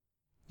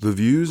The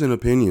views and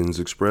opinions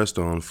expressed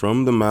on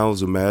From the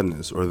Mouths of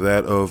Madness are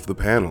that of the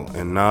panel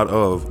and not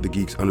of the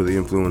Geeks Under the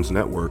Influence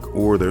Network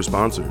or their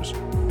sponsors,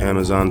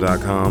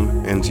 Amazon.com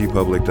and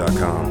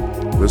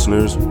tpublic.com.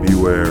 Listeners,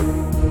 beware.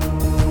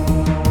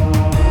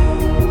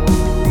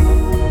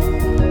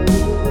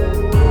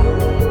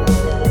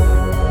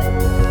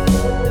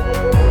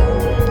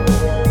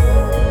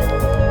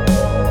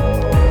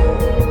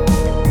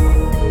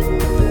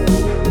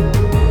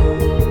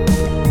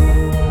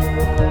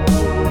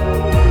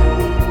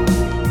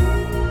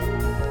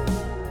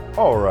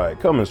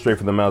 Coming straight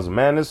from the Mouths of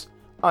Madness,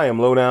 I am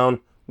Lowdown.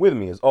 With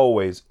me, as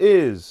always,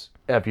 is...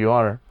 F you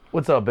honor.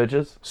 What's up,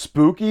 bitches?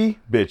 Spooky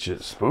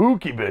Bitches.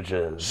 Spooky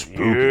bitches.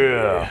 Spooky.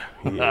 Yeah.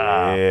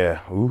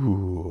 Yeah.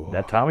 Ooh.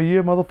 That time of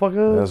year,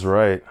 motherfucker. That's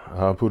right.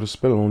 I'll put a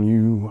spell on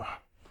you.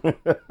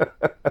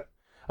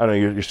 I know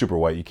you're super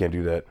white. You can't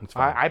do that. It's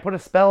fine. I put a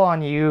spell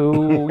on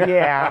you.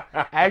 Yeah.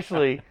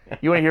 Actually,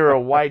 you want to hear a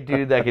white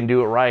dude that can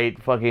do it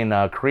right? Fucking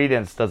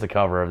Creedence does a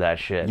cover of that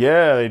shit.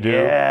 Yeah, they do.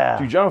 Yeah.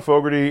 Dude, John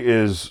Fogerty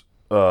is...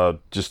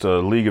 just a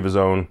league of his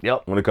own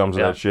when it comes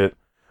to that shit.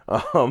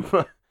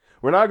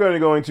 We're not going to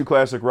go into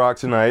classic rock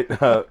tonight.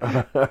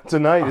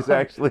 Tonight is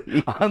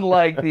actually...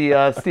 Unlike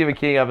the Stephen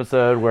King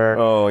episode where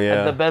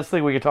the best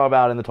thing we could talk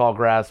about in the tall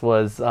grass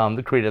was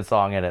the Creedence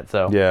song in it.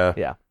 So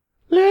yeah.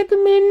 Let the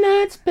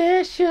midnight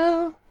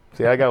special.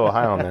 See, I got a little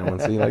high on that one.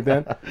 See, you like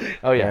that?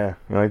 Oh, yeah.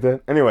 You like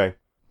that? Anyway,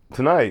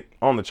 tonight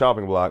on the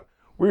chopping block,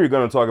 we're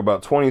going to talk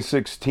about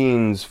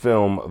 2016's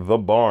film, The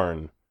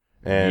Barn.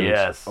 And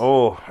yes.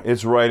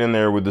 It's right in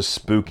there with the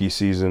spooky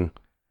season.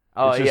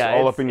 It's just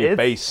all up in your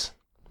face.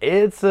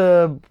 It's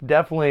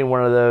definitely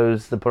one of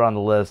those to put on the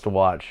list to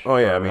watch. Oh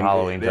yeah, I mean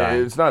Halloween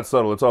time. It's not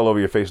subtle. It's all over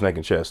your face, neck,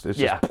 and chest. It's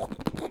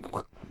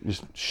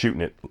just shooting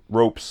it.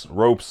 Ropes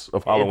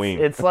of Halloween.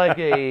 It's like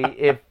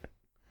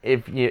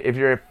if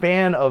you're a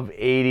fan of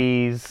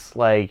 80s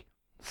like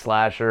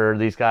slasher,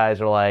 these guys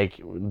are like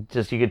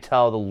just you could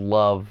tell the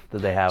love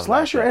that they have.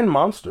 Slasher and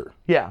monster.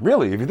 Yeah.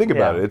 Really, if you think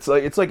about it.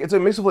 It's a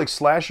mix of like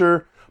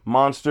slasher,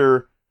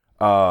 monster,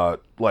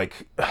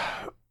 like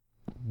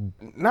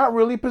not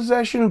really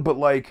possession, but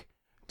like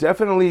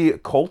definitely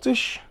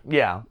cultish.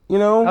 Yeah. You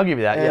know? I'll give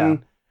you that,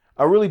 and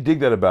I really dig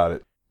that about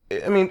it.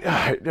 I mean,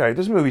 all right,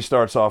 this movie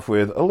starts off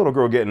with a little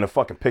girl getting a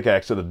fucking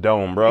pickaxe to the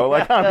dome, bro.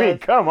 Like, I mean,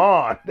 come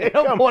on. They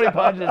don't pull any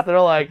punches.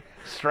 They're like,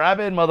 strap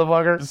in,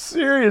 motherfucker.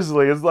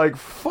 Seriously, it's like,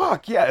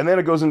 fuck, yeah. And then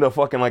it goes into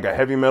fucking like a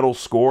heavy metal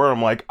score.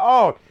 I'm like,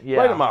 right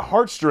at my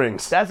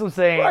heartstrings. That's what I'm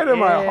saying. Right at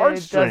my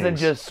heartstrings. It doesn't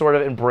just sort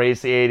of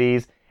embrace the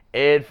 80s.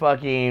 It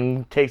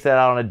fucking takes that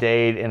out on a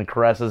date and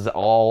caresses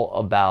all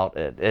about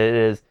it. It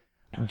is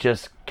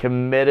just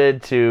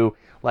committed to...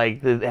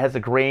 Like, it has a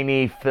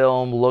grainy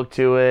film look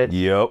to it.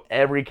 Yep.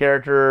 Every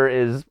character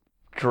is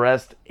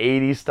dressed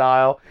 80s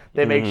style.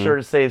 They make sure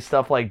to say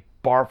stuff like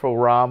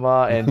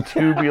Barforama and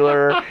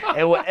Tubular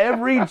and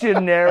every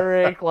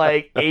generic,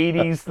 like,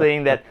 80s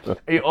thing that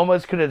you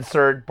almost could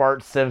insert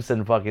Bart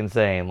Simpson fucking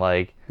saying.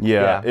 Like,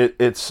 yeah.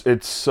 It's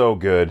so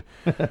good.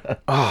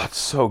 It's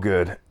so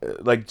good.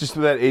 Like, just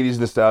that 80s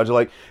nostalgia.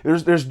 Like,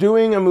 there's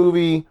doing a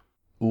movie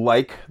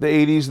like the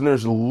 80s and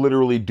there's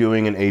literally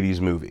doing an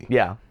 80s movie.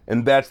 Yeah.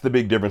 And that's the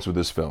big difference with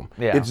this film.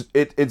 Yeah. It's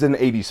an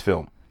 80s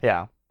film.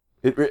 Yeah.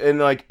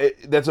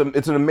 It's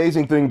an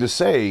amazing thing to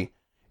say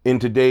in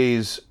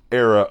today's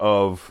era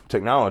of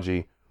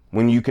technology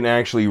when you can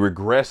actually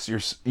regress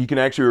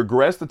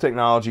the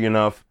technology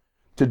enough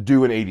to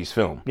do an 80s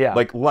film. Yeah.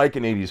 Like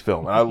an 80s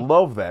film. And I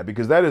love that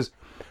because that is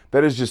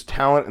just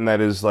talent and that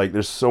is like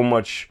there's so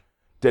much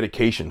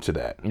dedication to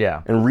that.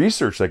 Yeah. And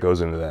research that goes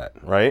into that,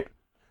 right?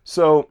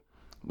 So,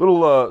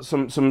 little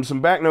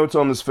some back notes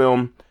on this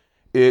film.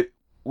 It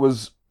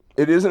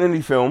is an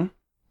indie film,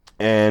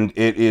 and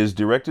it is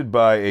directed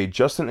by a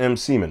Justin M.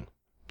 Seaman,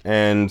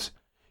 and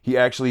he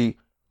actually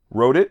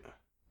wrote it,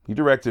 he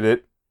directed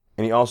it,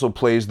 and he also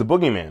plays the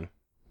Boogeyman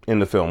in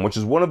the film, which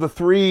is one of the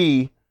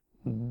three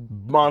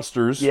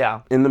monsters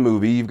in the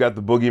movie. You've got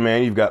the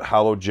Boogeyman, you've got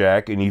Hollow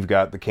Jack, and you've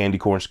got the Candy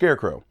Corn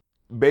Scarecrow.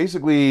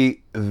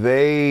 Basically,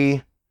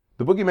 the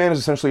Boogeyman is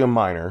essentially a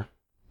miner.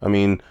 I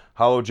mean,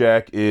 Hollow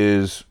Jack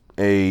is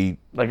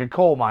like a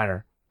coal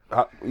miner.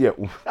 Yeah,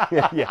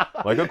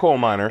 like a coal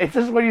miner. It's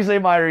just when you say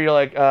miner, you're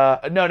like,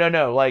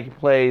 no, like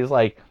plays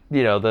like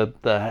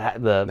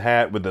the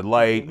hat with the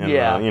light, and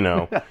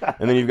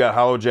and then you've got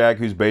Hollow Jack,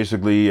 who's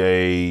basically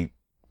a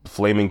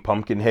flaming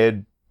pumpkin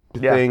head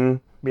thing,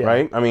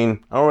 right? I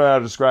mean, I don't know how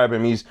to describe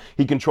him.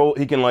 He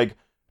can like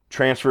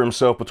transfer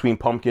himself between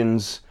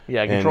pumpkins.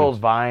 Yeah, controls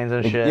vines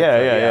and shit.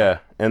 Yeah.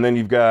 And then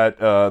you've got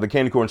the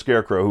Candy Corn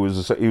Scarecrow, who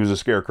was a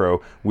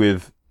scarecrow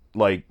with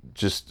like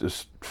just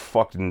this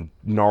fucking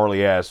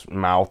gnarly ass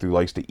mouth who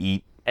likes to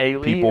eat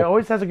people. He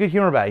always has a good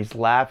humor about it. He's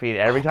laughing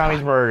every time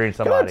he's murdering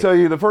somebody. Can I tell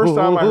you, the first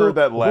time I heard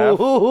that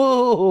laugh,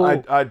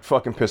 I'd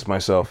fucking piss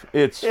myself.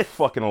 It's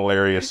fucking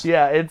hilarious.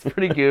 Yeah, it's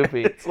pretty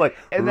goofy. It's like,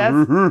 and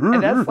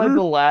that's like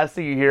the last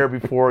thing you hear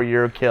before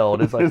you're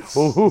killed. It's like, it's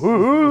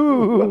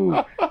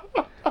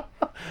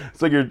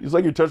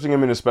like you're touching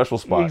him in a special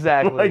spot.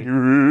 Exactly. Like,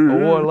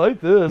 I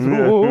like this.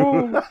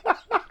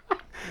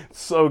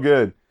 So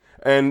good.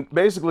 And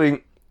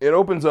basically, it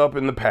opens up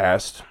in the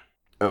past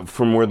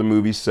from where the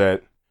movie's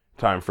set,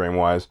 time frame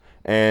wise.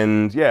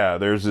 And yeah,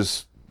 there's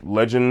this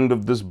legend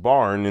of this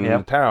barn in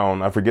the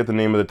town. I forget the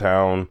name of the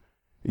town.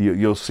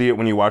 You'll see it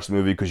when you watch the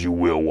movie because you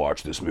will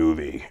watch this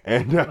movie.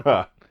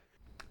 And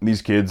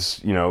these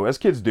kids, as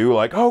kids do,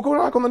 like, oh, go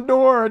knock on the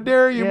door, I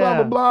dare you,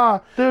 blah, blah,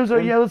 blah.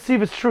 Let's see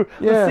if it's true.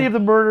 Let's see if the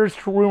murders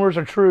rumors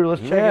are true.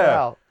 Let's check it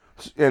out.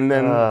 And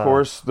then, of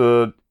course,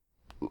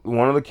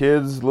 one of the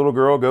kids, little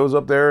girl, goes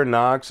up there and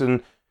knocks,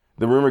 and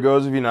the rumor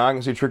goes if you knock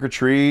and say trick or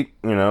treat,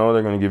 they're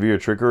going to give you a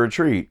trick or a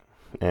treat.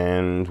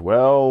 And,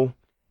 well,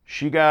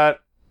 she got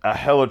a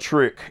hella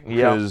trick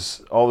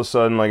because all of a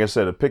sudden, like I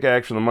said, a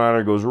pickaxe from the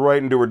miner goes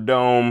right into her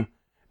dome,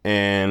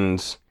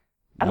 and...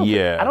 I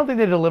don't think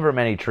they deliver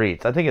many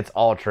treats. I think it's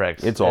all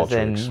tricks. It's all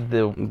tricks.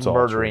 It's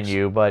murdering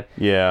you, but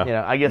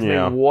I guess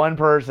maybe one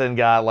person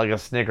got like a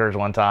Snickers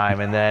one time,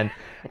 and then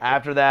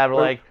after that,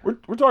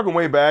 we're talking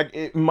way back.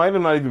 It might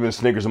have not even been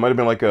Snickers. It might have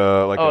been like a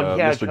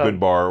Mr.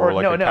 Goodbar or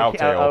like a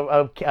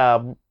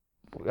Cowtail.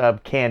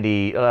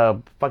 Candy,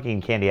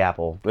 fucking candy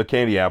apple. A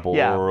candy apple,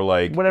 or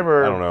like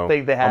whatever. I don't know.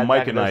 Thing they had a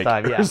Mike and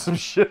Ike, or some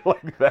shit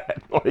like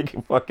that,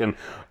 like fucking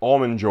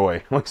Almond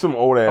Joy, like some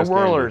old ass.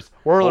 Whirlers.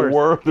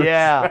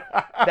 Yeah,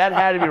 that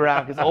had to be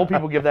around because old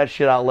people give that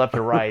shit out left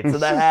and right. So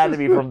that had to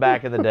be from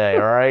back in the day.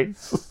 All right.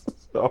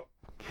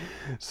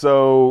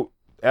 So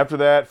after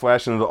that,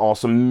 flash into the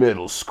awesome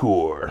middle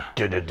score.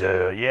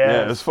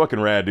 Yeah, it's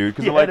fucking rad, dude.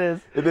 Because it is.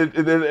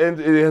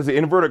 It has the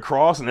inverted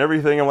cross and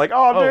everything. I'm like,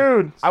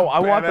 dude. I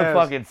want the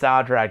fucking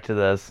soundtrack to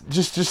this.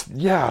 Just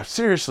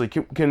seriously,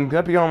 can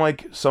that be on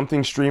like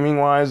something streaming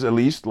wise at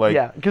least?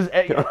 Like, because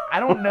I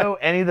don't know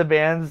any of the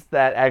bands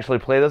that actually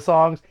play the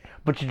songs,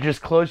 but you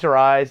just close your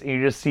eyes and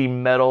you just see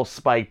metal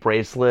spike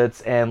bracelets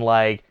and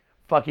like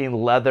fucking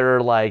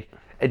leather, like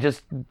it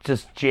just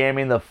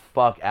jamming the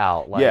fuck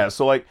out. Like,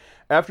 so like.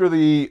 After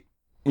the,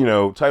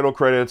 title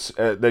credits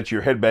that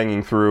you're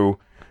headbanging through,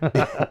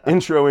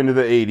 intro into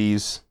the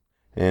 80s,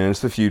 and it's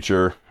the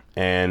future,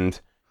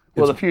 and...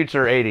 the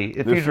future 80.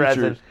 The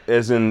future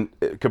as in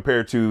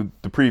compared to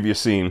the previous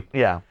scene.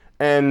 Yeah.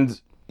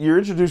 And you're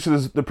introduced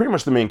to pretty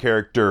much the main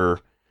character.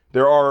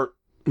 There are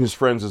his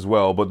friends as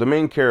well, but the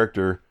main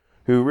character,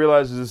 who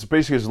realizes it's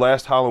basically his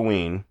last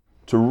Halloween,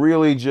 to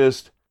really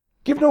just...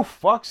 give no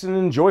fucks and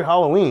enjoy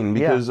Halloween,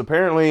 because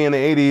apparently in the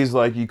 80s,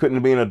 like, you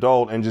couldn't be an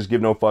adult and just give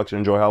no fucks and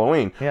enjoy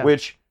Halloween,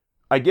 which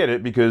I get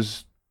it,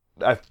 because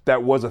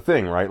that was a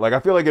thing, right? Like, I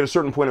feel like at a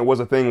certain point it was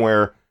a thing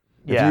where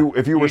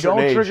if you were a certain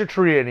age... You don't trick or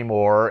treat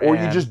anymore. Or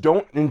you just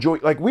don't enjoy...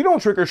 Like, we don't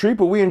trick or treat,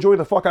 but we enjoy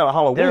the fuck out of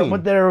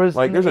Halloween.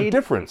 There's a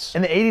difference.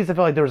 In the 80s, I felt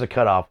like there was a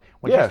cutoff.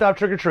 When you stop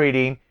trick or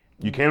treating...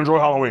 You can't enjoy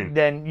Halloween.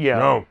 Then,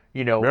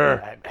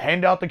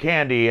 hand out the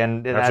candy,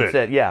 and that's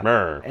it. Yeah.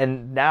 Mer.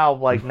 And now,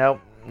 like, nope.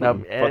 No,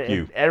 fuck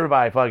you.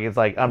 Everybody fucking is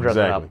like, I'm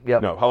dressing up.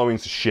 Yep. No,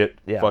 Halloween's the shit.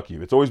 Yeah. Fuck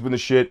you. It's always been the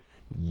shit.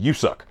 You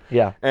suck.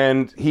 Yeah.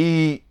 And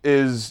he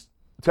is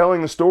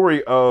telling the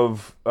story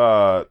of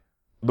the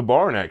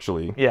barn,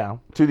 actually. Yeah.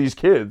 To these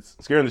kids,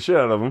 scaring the shit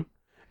out of them.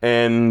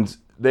 And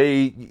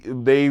they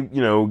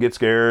get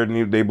scared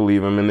and they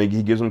believe him, and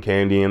he gives them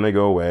candy and they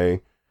go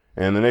away.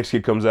 And the next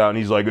kid comes out and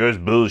he's like, that's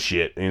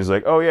bullshit. And he's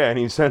like, oh yeah. And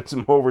he sends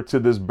him over to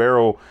this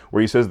barrel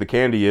where he says the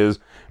candy is.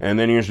 And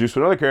then he introduced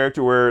another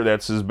character where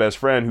that's his best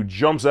friend, who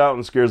jumps out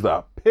and scares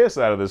the piss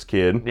out of this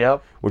kid.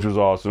 Yep. Which was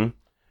awesome.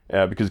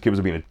 Because the kid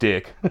was being a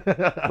dick.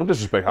 Don't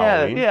disrespect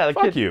Halloween. Yeah,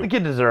 Fuck you. The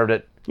kid deserved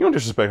it. You don't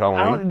disrespect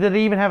Halloween. Did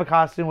he even have a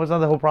costume? Was that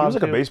the whole problem?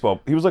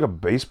 He was like a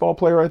baseball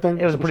player, I think.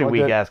 It was a pretty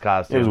weak-ass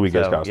costume. It was a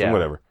weak-ass costume,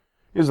 whatever.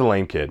 He was a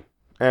lame kid.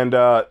 And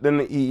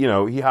then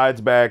he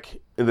hides back.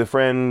 The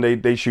friend,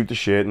 they shoot the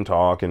shit and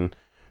talk, and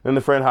then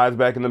the friend hides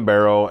back in the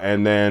barrel,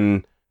 and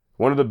then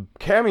one of the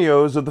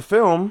cameos of the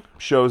film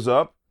shows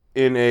up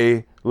in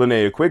a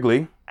Linnea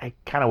Quigley. I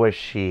kind of wish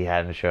she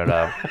hadn't showed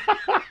up.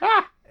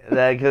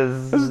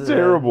 Because that's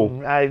terrible.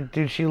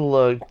 Dude, she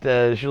looked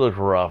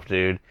rough,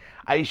 dude.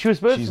 She was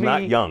supposed to be... She's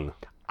not young.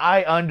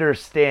 I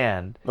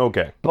understand.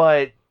 Okay.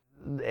 But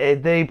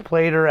they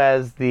played her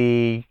as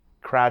the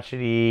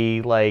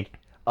crotchety, like,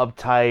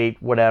 uptight,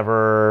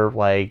 whatever,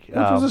 like...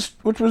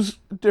 Which was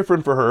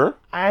different for her.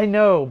 I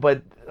know,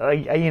 but,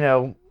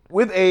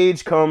 with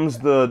age comes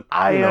the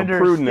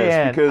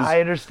prudeness, because I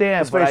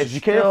understand. But she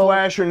can't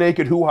flash her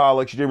naked hoo-ha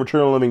like she did in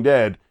Return of the Living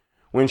Dead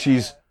when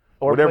she's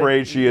whatever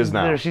age she is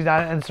now. She's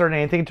not inserting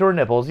anything to her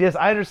nipples. Yes,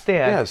 I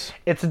understand. Yes.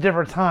 It's a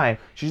different time.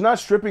 She's not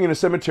stripping in a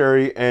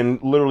cemetery and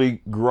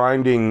literally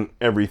grinding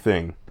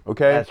everything,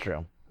 okay? That's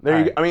true. There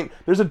you go. I mean,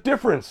 there's a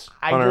difference,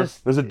 Hunter.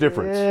 There's a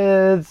difference.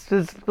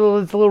 It's a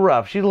little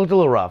rough. She looked a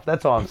little rough.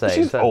 That's all I'm saying.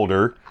 She's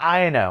older.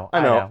 I know.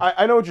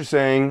 I know what you're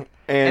saying.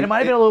 And it might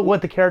have been a little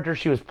what the character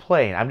she was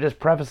playing. I'm just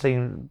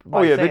prefacing.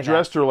 They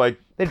dressed her like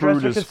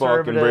prude as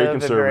fuck and very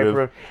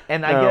conservative.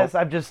 And I guess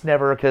I've just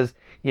never, because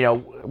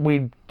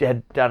we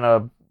had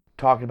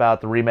talked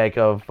about the remake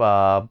of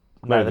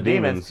Night of the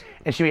Demons,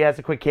 and she has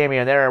a quick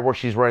cameo in there where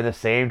she's wearing the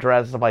same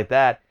dress and stuff like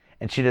that,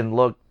 and she didn't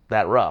look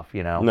that rough,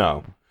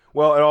 No.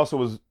 Well, it also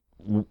was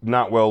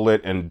not well lit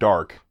and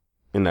dark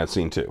in that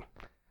scene too.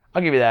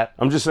 I'll give you that.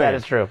 I'm just saying. That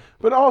is true.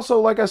 But also,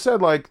 like I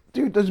said, like,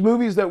 dude, those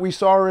movies that we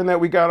saw her in that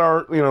we got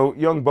our,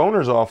 young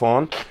boners off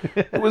on,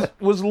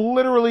 was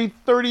literally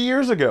 30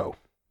 years ago.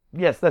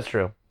 Yes, that's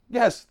true.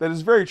 Yes, that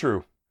is very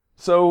true.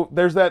 So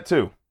there's that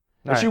too.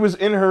 And she was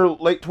in her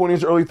late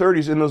 20s, early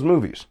 30s in those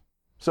movies.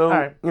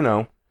 So,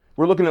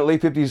 we're looking at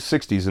late 50s,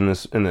 60s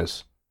in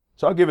this.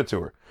 So I'll give it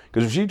to her.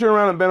 Because if she turned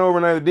around and bent over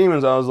Night of the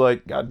Demons, I was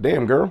like, God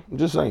damn, girl. I'm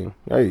just saying.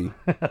 Hey.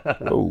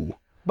 Whoa.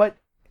 But,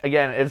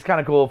 again, it's kind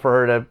of cool for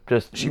her to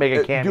just make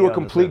a cameo. Do a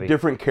complete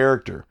different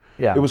character.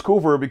 Yeah. It was cool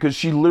for her because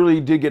she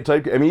literally did get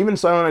typed. I mean, even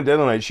Silent Night,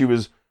 Deadly Night, she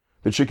was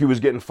the chick who was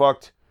getting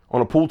fucked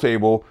on a pool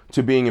table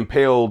to being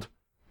impaled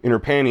in her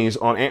panties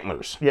on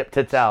antlers. Yep,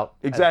 tits out.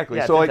 Exactly.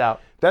 Yeah, so, tits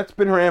out. That's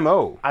been her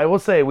MO. I will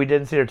say, we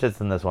didn't see her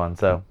tits in this one,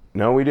 so.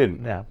 No, we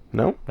didn't. Yeah.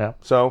 No? No.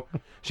 So,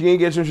 she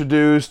gets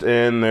introduced,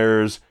 and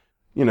there's,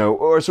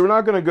 so we're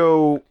not going to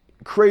go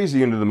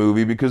crazy into the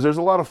movie because there's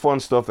a lot of fun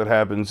stuff that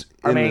happens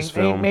in this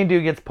film. Main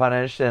dude gets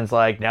punished, and it's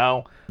like,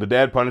 no. The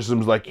dad punishes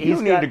him, like,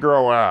 you need to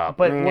grow up.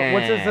 But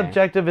what's his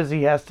objective is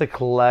he has to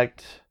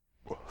collect...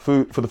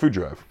 Food for the food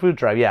drive. Food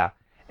drive, yeah.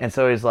 And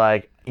so he's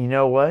like, you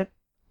know what?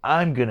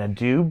 I'm going to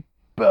do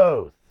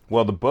both.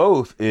 Well, the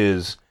both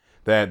is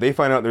that they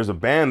find out there's a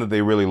band that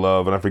they really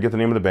love, and I forget the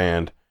name of the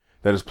band,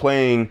 that is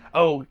playing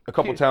a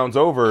couple towns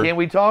over. Can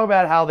we talk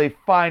about how they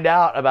find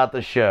out about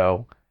the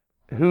show?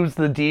 Who's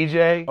the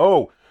DJ?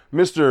 Oh,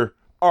 Mr.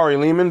 Ari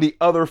Lehman, the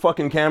other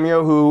fucking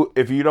cameo who,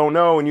 if you don't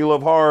know and you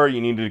love horror,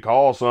 you need to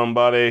call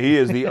somebody. He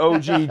is the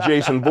OG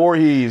Jason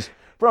Voorhees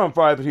from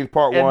Friday the 13th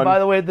Part 1. And by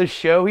the way, the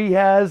show he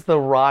has, the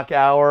Rock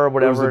Hour,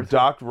 whatever. It was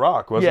Doc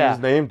Rock, wasn't his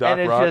name? Doc Rock.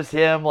 And it's just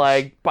him,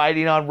 like,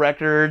 biting on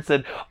records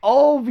and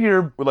all of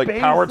your with, like,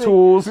 power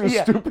tools and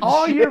stupid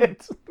all shit. Your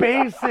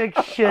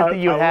basic shit that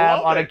you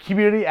have on a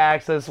community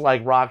access,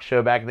 like, rock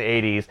show back in the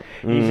 80s.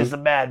 He's just a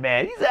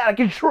madman. He's out of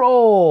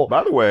control.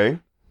 By the way,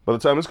 by the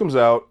time this comes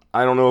out,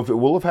 I don't know if it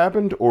will have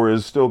happened or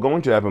is still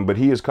going to happen, but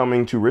he is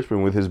coming to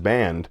Richmond with his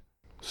band.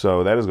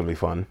 So that is going to be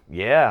fun.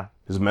 Yeah.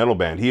 His metal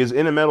band. He is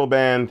in a metal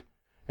band,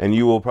 and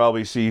you will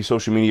probably see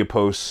social media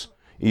posts.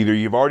 Either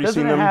you've already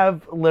seen them. Doesn't it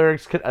have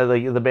lyrics,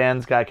 like the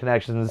band's got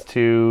connections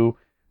to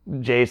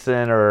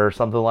Jason or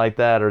something like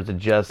that, or is it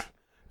just...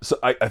 So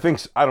I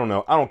think, I don't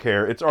know. I don't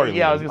care. It's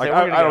already I was gonna say,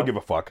 I don't give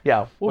a fuck.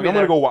 Yeah. I'm going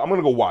to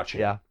go watch it.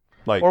 Yeah.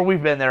 Like, or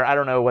we've been there. I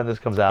don't know when this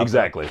comes out.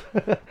 Exactly.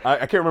 I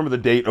can't remember the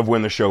date of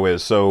when the show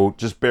is, so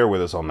just bear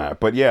with us on that.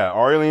 But yeah,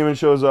 Ari Lehman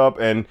shows up,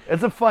 and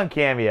it's a fun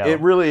cameo. It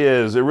really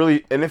is.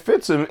 And it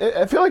fits him.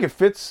 I feel like it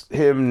fits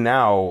him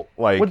now.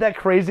 Like, with that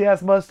crazy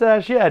ass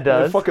mustache, yeah, it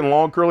does. The fucking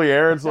long curly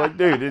hair. It's like,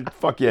 dude,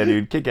 fuck yeah,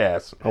 dude, kick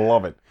ass. I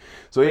love it.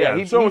 So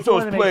yeah, so and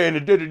so's playing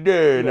and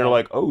they're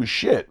like, oh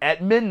shit.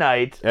 At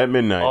midnight.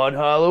 On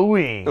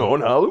Halloween.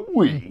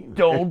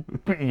 Don't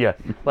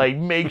like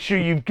make sure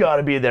you've got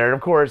to be there. And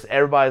of course,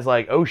 everybody's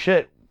like, oh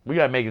shit, we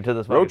gotta make it to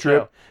this road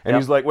trip. Show. And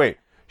he's like, wait,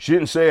 she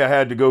didn't say I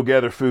had to go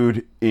gather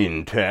food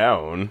in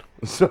town.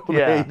 So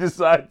they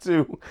decide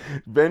to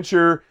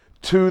venture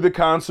to the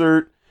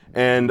concert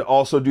and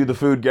also do the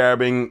food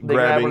grabbing in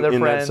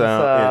friends, that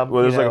sound.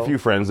 Well, there's like a few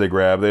friends they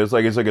grab. It's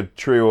like a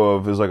trio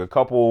of, there's like a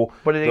couple.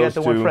 But they got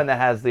the one friend that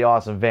has the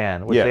awesome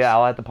van, which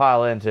I'll have to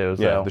pile into.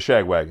 So. Yeah, the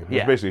shag wagon.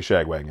 It's basically a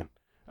shag wagon.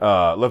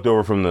 Left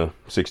over from the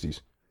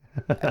 60s.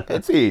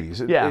 It's the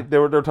 80s.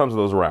 There were tons of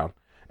those around.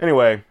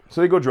 Anyway,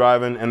 so they go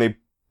driving, and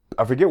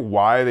I forget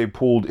why they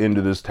pulled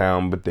into this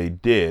town, but they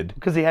did.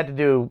 Because he had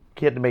to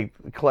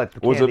collect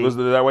the candy. Was it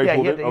that way he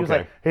pulled it? He was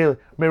like, hey,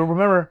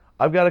 remember,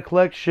 I've got to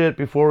collect shit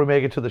before we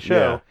make it to the show.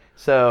 Yeah.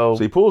 So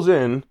he pulls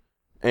in,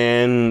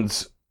 and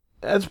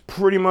they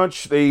pretty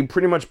much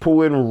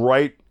pull in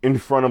right in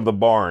front of the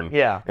barn.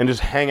 Yeah. And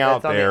just hang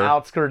out there. On the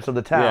outskirts of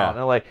the town. Yeah. And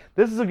they're like,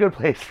 this is a good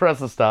place for us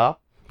to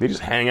stop. They just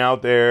hang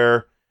out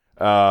there,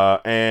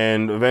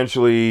 and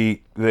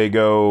eventually they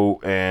go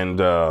and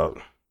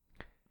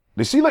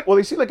they see like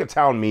a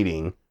town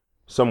meeting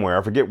somewhere.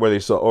 I forget where they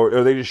saw,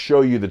 or they just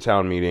show you the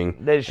town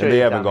meeting. They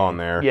haven't gone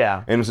there.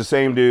 Yeah. And it's the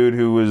same dude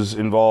who was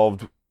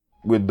involved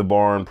with the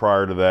barn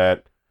prior to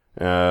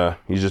that.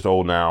 He's just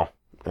old now.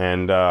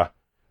 And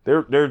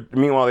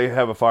meanwhile they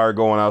have a fire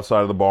going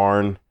outside of the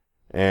barn,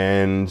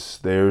 and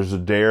there's a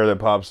dare that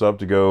pops up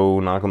to go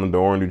knock on the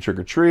door and do trick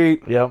or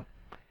treat. Yep.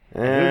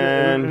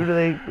 And who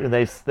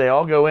do they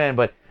all go in,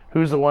 but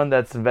who's the one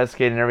that's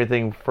investigating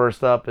everything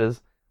first up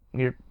is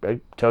your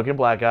token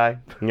black guy.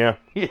 Yeah.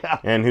 Yeah.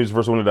 And who's the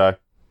first one to die?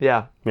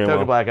 Yeah.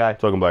 Token black guy.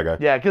 Token black guy.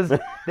 Yeah, because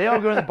they all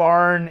go in the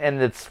barn,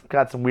 and it's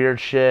got some weird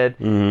shit,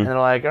 and they're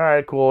like, all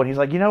right, cool. And he's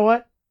like, you know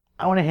what?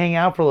 I want to hang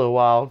out for a little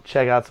while,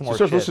 check out some more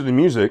shit. He starts listening to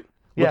music,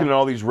 looking at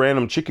all these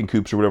random chicken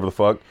coops or whatever the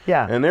fuck.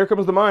 Yeah. And there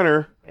comes the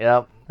miner.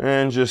 Yep.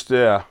 And just,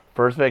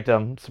 first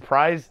victim.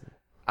 Surprised.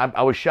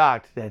 I was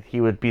shocked that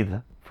he would be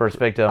the first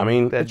victim. I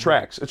mean, it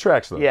tracks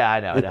though. Yeah, I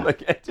know.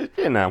 Like,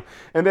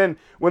 And then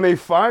when they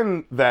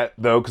find that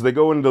though, because they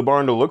go into the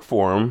barn to look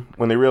for him,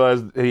 when they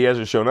realize he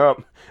hasn't shown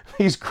up,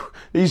 he's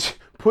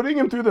putting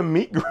him through the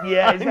meat grinder.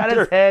 Yeah, he's got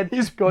his head.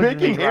 He's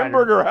making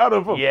hamburger out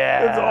of him.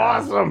 Yeah, it's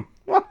awesome.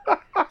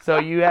 So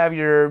you have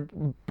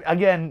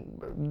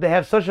they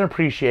have such an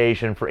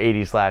appreciation for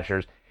 80s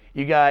slashers.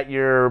 You got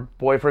your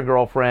boyfriend,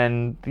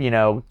 girlfriend,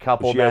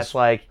 couple that's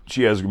like...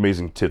 She has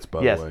amazing tits,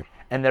 by the way.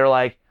 And they're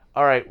like,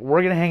 all right,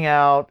 we're going to hang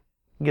out,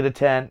 get a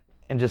tent,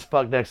 and just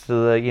fuck next to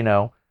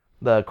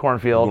the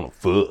cornfield. I'm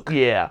gonna fuck.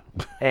 Yeah.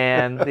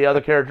 And the other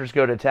characters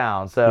go to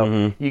town.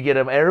 So you get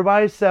them,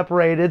 everybody's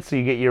separated, so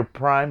you get your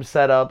prime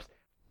setups.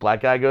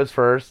 Black guy goes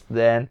first,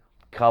 then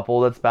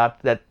couple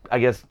that I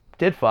guess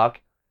did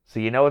fuck. So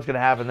you know what's going to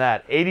happen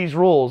that. 80s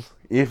rules.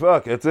 You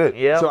fuck, that's it.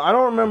 Yep. So I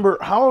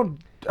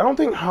don't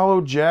think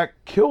Hollow Jack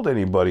killed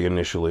anybody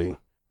initially.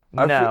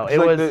 No, it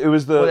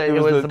was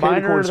the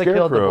miner that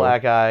killed the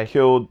black guy.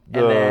 Killed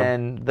the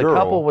and then the girl.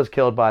 couple was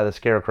killed by the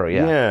scarecrow.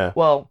 Yeah.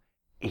 Well,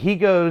 he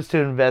goes to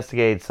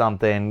investigate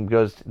something.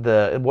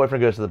 The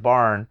boyfriend goes to the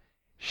barn.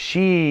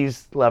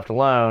 She's left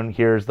alone.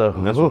 Here's the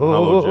and that's what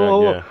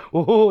Hollow Jack,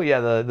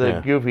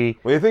 the goofy.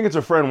 Well, you think it's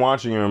a friend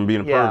watching him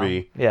being a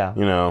pervy.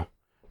 Yeah.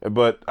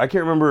 But I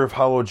can't remember if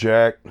Hollow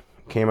Jack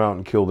came out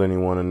and killed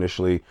anyone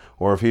initially,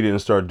 or if he didn't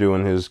start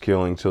doing his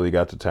killing till he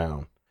got to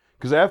town.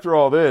 Because after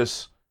all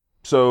this,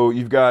 so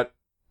you've got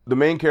the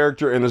main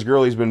character and this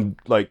girl he's been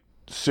like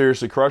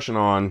seriously crushing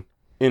on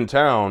in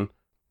town,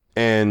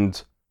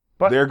 and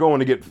they're going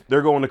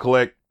to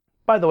collect.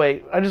 By the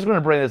way, I just want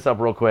to bring this up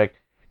real quick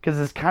because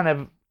it's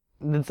the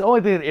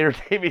only thing that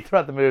irritated me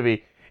throughout the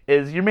movie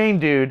is your main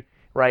dude,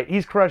 right?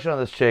 He's crushing on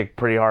this chick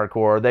pretty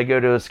hardcore. They go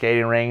to a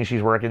skating ring.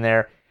 She's working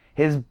there.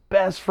 His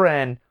best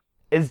friend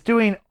is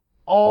doing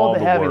all the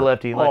heavy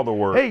lifting. All the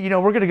work. Hey,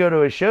 we're going to go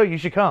to a show. You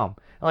should come.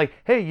 And like,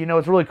 hey,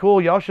 it's really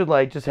cool. Y'all should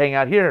like just hang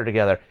out here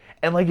together.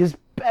 And like his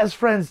best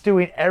friend's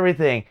doing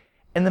everything.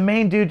 And the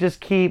main dude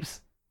just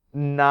keeps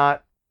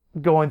not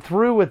going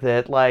through with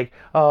it. Like,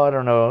 oh, I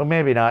don't know.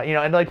 Maybe not.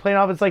 And like playing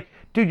off. It's like,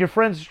 dude, your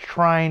friend's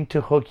trying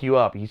to hook you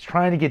up. He's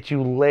trying to get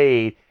you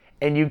laid.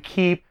 And you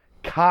keep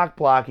cock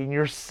blocking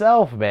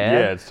yourself, man.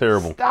 Yeah, it's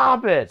terrible.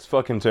 Stop it. It's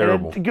fucking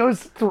terrible. And it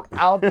goes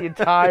throughout the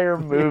entire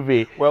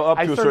movie. Well, up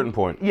to a certain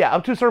point. Yeah,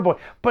 up to a certain point.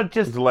 But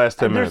just the last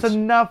 10 minutes. There's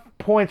enough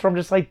points where I'm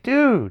just like,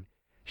 dude,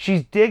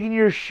 she's digging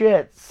your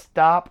shit.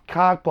 Stop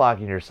cock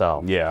blocking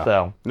yourself. Yeah.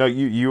 So no,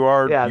 you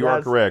are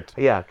correct.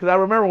 Yeah, because I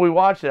remember when we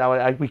watched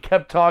it, we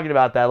kept talking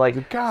about that.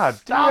 Like, God,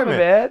 stop damn it,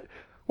 man.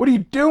 What are you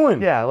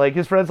doing? Yeah, like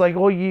his friend's like,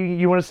 well,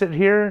 you want to sit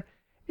here?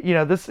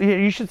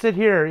 You should sit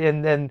here.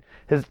 And then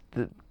the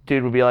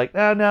dude would be like,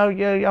 no,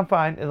 yeah, I'm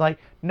fine. And like,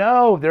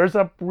 no, there's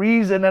a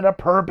reason and a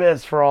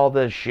purpose for all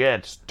this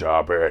shit.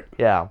 Stop it.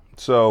 Yeah.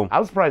 So I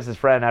was surprised his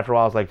friend after a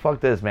while was like, fuck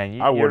this, man.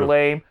 You're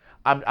lame.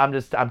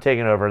 I'm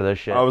taking over this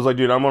shit. I was like,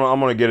 dude, I'm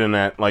gonna get in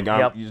that. Like,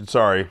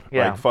 sorry.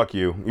 Yeah. Like, fuck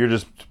you. You're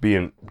just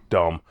being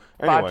dumb.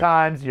 Anyway. 5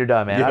 times, you're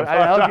done, man. Yeah,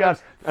 I helped you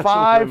out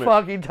 5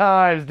 fucking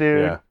times,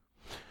 dude.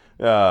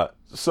 Yeah.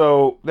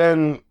 So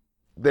then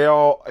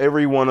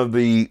every one of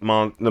the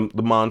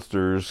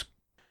monsters.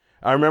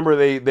 I remember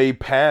they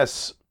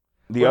pass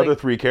the other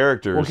 3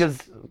 characters. Well,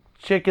 because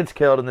chick gets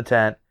killed in the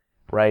tent,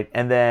 right?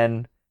 And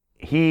then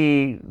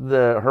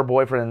her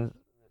boyfriend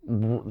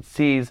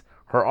sees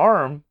her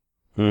arm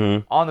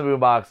on the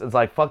boombox. It's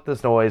like, fuck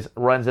this noise,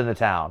 runs into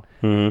town.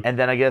 And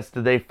then I guess,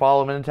 did they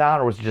follow him into town,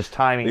 or was it just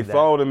timing? They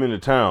followed him into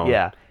town.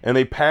 Yeah. And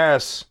they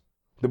pass,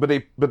 but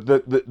they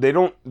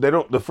don't,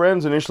 the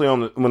friends initially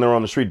when they're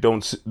on the street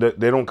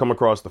they don't come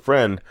across the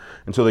friend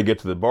until they get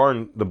to the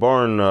barn the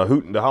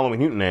Halloween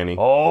Hootenanny.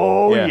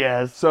 Oh, yeah.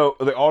 Yes. So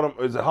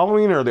is it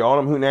Halloween or the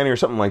Autumn Hootenanny or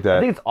something like that?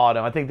 I think it's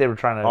autumn. I think they were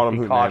trying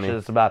to be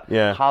cautious about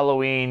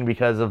Halloween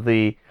because of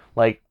the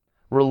like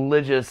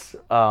religious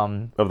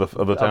of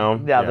the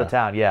town. The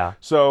town. Yeah.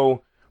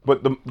 So,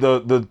 but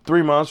the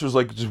 3 monsters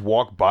like just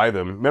walk by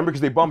them. Remember,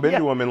 because they bump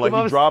into him and like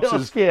he drops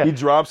his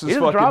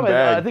fucking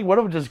bag. I think one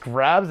of them just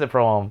grabs it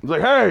from him. He's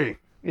like, hey.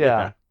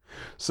 Yeah.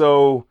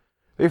 So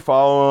they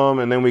follow him,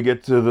 and then we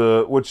get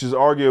to which is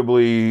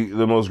arguably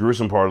the most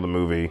gruesome part of the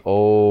movie.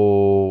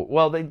 Oh,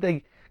 well,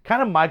 they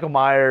kind of Michael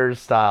Myers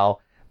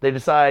style. They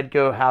decide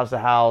go house to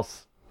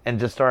house and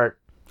just start.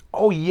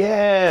 Oh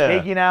yeah,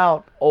 taking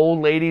out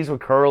old ladies with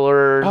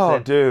curlers. Oh,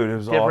 and dude, it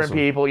was different awesome.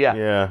 people. Yeah.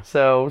 Yeah.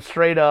 So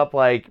straight up,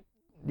 like,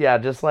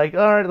 just like,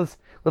 all right,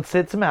 let's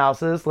hit some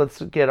houses.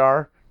 Let's get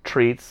our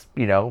treats.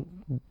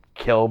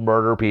 Kill,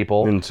 murder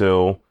people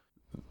until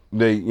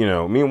they,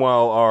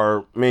 Meanwhile,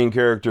 our main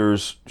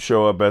characters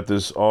show up at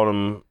this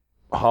the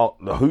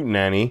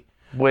Hootenanny,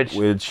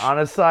 which on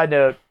a side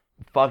note,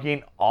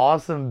 fucking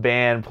awesome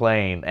band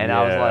playing, and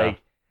I was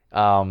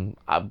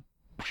like,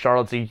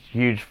 Charlotte's a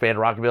huge fan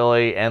of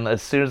rockabilly, and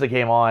as soon as they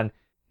came on,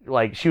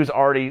 like she was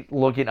already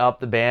looking up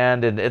the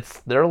band, and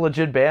they're a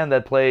legit band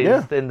that plays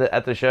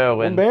at the show.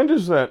 What and band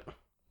is that?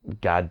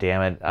 God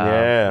damn it!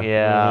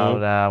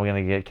 Mm-hmm. I'm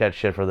gonna catch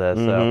shit for this.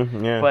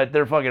 But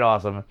they're fucking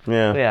awesome.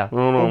 Yeah. I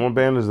don't know what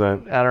band is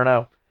that. I don't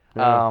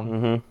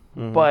know.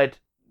 But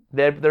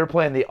they're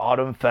playing the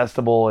Autumn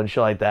Festival and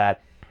shit like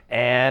that,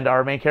 and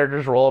our main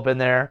characters roll up in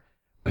there,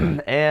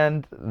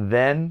 and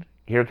then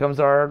here comes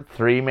our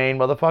 3 main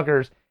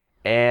motherfuckers.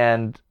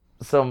 And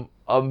some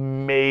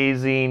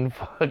amazing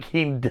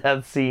fucking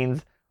death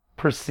scenes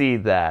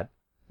precede that.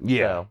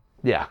 Yeah.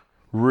 Yeah.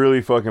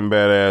 Really fucking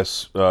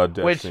badass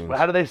death Which, scenes.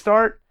 how do they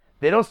start?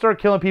 They don't start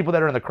killing people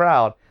that are in the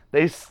crowd.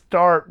 They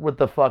start with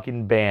the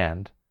fucking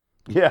band.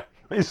 Yeah,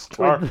 they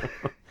start.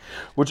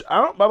 Which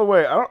I don't. By the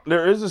way, I don't.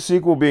 There is a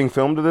sequel being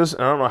filmed to this,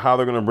 and I don't know how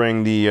they're gonna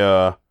bring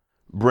the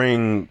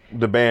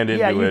band into it.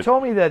 Yeah, you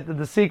told me that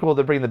the sequel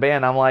to bring the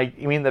band. I'm like,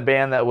 you mean the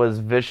band that was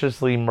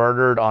viciously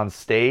murdered on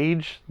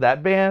stage?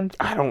 That band?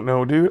 I don't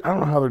know, dude. I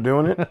don't know how they're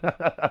doing it.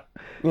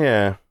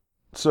 Yeah.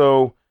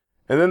 So,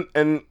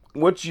 and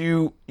what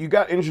you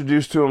got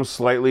introduced to him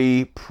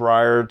slightly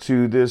prior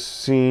to this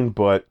scene,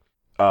 but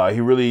he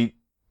really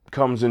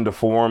comes into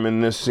form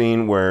in this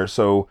scene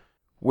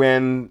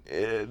when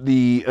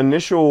the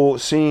initial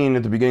scene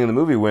at the beginning of the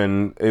movie,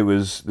 when it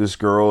was this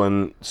girl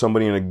and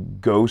somebody in a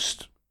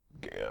ghost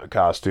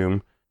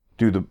costume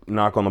do the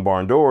knock on the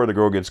barn door, the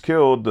girl gets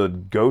killed, the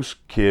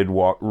ghost kid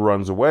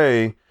runs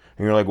away, and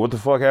you're like, what the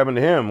fuck happened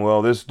to him?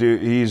 Well, this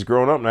dude, he's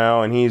grown up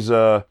now, and he's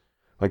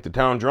like the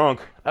town drunk.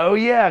 Oh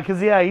yeah, because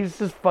he's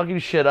just fucking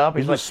shit up.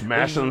 He's like just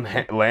smashing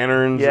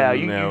lanterns. Yeah, and,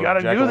 you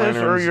gotta do this,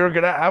 or you're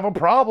gonna have a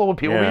problem with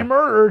people being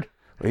murdered.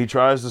 He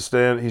tries to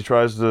stand.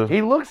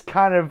 He looks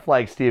kind of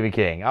like Stephen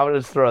King. I would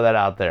just throw that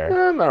out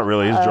there. Not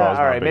really. His jaw's all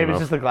not right, big maybe enough.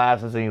 it's just the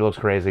glasses and he looks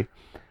crazy.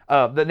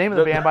 The name of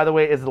the band, by the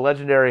way, is the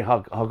legendary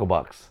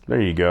Hucklebucks.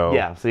 There you go.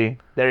 Yeah, see,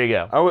 there you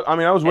go.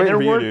 I was waiting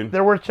for you, dude.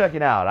 They're worth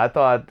checking out. I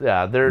thought,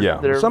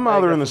 they're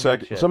somehow they're in the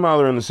second. Somehow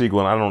they're in the sequel,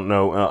 and I don't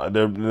know.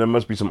 There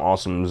must be some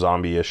awesome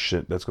zombie-ish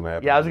shit that's gonna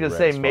happen. Yeah, I was gonna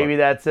say maybe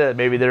that's it.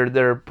 Maybe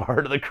they're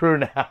part of the crew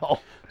now.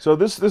 So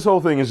this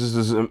whole thing is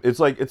just it's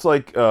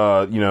like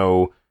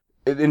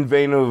in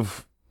vein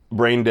of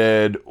Brain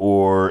Dead,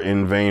 or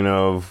in vein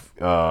of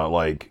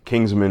like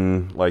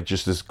Kingsman, like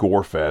just this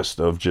gore fest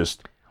of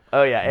just.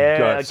 Oh yeah,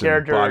 guts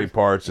and body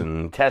parts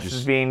and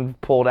is being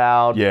pulled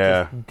out.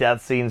 Yeah, just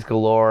death scenes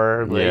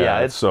galore. Yeah,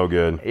 it's so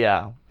good.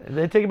 Yeah,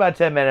 they take about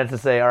 10 minutes to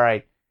say, all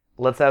right,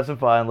 let's have some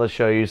fun. Let's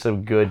show you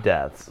some good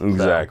deaths.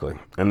 Exactly. So.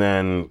 And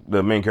then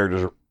the main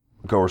characters, of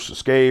course,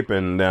 escape,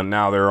 and then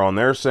now they're on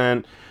their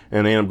scent,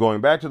 and they end up going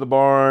back to the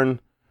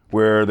barn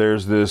where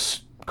there's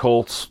this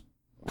cult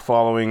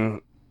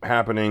following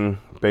happening,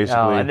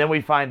 basically. And then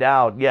we find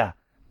out,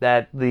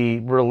 that the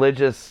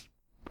religious,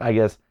 I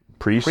guess,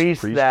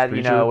 priest that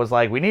preacher? Was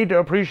like, we need to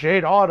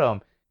appreciate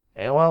autumn,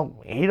 and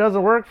well, he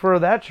doesn't work for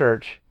that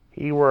church.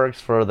 He works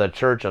for the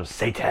Church of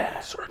Satan.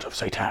 Church of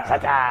Satan.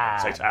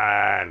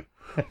 Satan.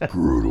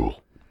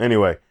 Brutal.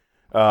 Anyway,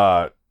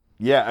 but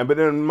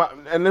then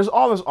and there's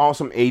all this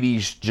awesome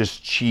 '80s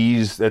just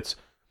cheese that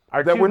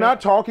we're not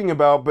talking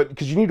about, but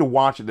because you need to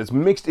watch it. That's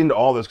mixed into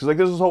all this, because like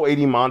there's this whole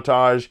 '80s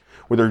montage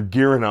where they're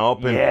gearing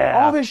up and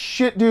all this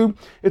shit, dude.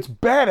 It's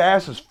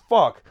badass as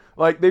fuck.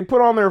 Like, they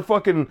put on their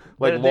fucking,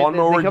 like,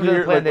 lawnmower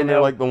gear, like, when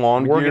they're, like, the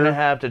lawn gear. We're going to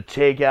have to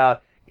take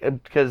out,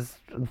 because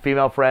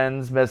female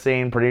friend's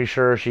missing, pretty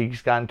sure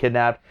she's gotten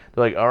kidnapped.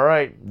 They're like, all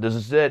right, this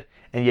is it.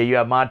 And yeah, you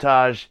have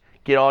montage,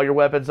 get all your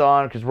weapons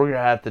on, because we're going to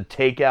have to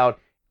take out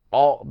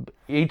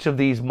each of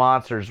these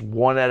monsters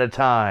one at a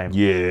time.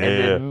 Yeah.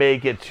 And then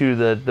make it to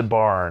the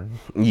barn.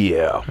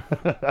 Yeah.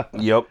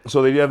 Yep.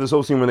 So they have this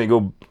whole scene where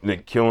they're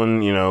killing,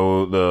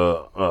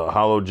 the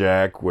Hollow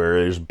Jack, where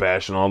they're just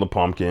bashing all the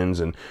pumpkins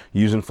and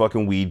using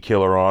fucking weed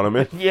killer on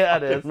them. Yeah,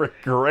 it is.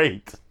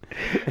 Great.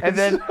 And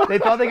then they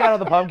thought they got all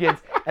the pumpkins,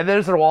 and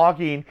then they're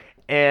walking,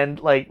 and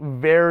like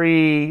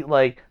very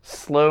like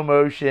slow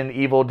motion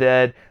Evil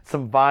Dead,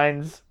 some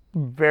vines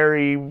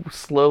very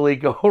slowly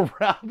go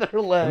around their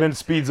legs. And then it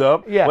speeds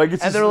up. Yeah. Like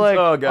it's and just, they're like,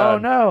 oh, God. Oh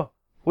no,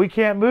 we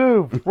can't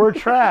move. We're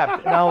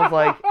trapped. And I was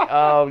like,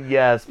 oh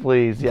yes,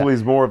 please. Yeah.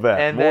 Please, more of that.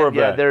 And more then, of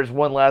that. There's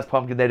one last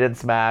pumpkin they didn't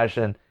smash,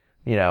 and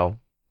God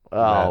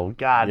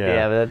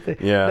damn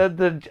it. Yeah.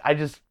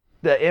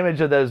 The image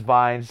of those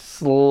vines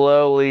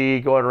slowly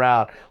going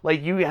around.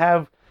 Like you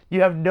have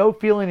no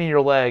feeling in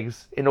your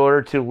legs in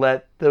order to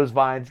let those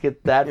vines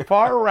get that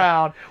far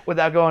around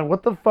without going,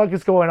 what the fuck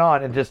is going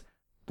on? And just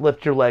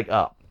lift your leg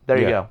up. There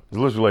you go.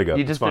 Lift your leg up.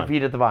 You just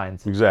defeated the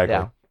vines. Exactly.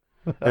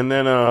 Yeah. And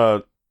then,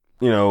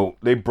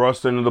 they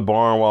burst into the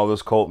barn while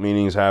this cult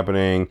meeting is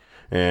happening,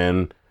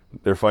 and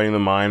they're fighting the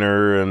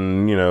miner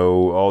and,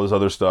 all this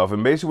other stuff.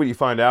 And basically what you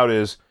find out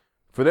is,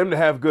 for them to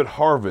have good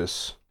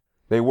harvests,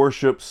 they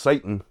worship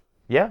Satan.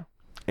 Yeah.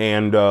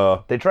 And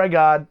they try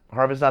God.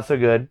 Harvest not so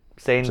good.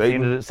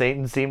 Satan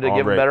seemed to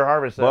give them better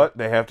harvest. Though. But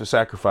they have to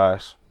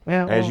sacrifice.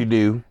 Yeah, as you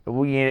do.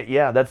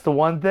 That's the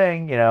one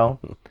thing,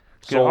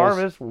 Good Souls.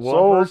 harvest.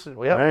 One person.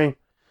 Yep. Hey.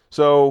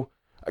 So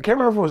I can't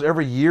remember if it was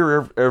every year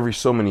or every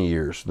so many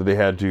years that they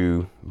had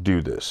to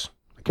do this.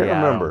 I can't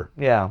remember.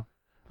 Yeah.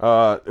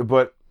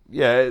 But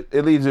yeah,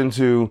 it leads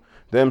into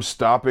them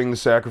stopping the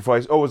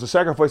sacrifice. Oh, it was a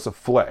sacrifice of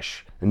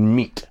flesh and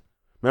meat.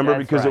 Remember,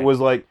 That's because right.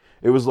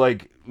 it was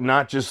like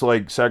not just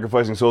like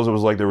sacrificing souls. It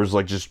was like there was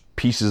like just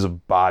pieces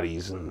of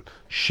bodies and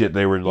shit.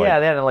 They were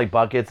like they had like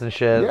buckets and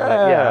shit.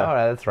 Yeah. All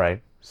right, that's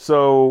right.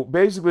 So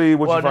basically,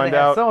 what you find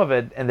out, some of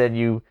it, and then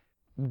you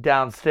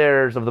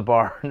downstairs of the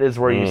barn is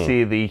where you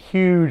see the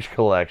huge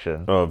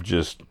collection of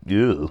just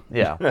ew.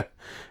 Yeah.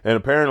 And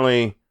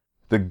apparently,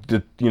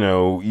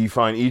 you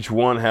find each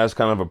one has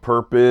kind of a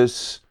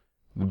purpose,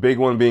 The big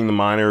one being the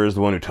miner is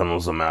the one who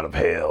tunnels them out of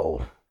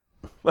hell.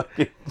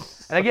 And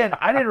again,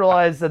 I didn't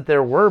realize that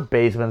there were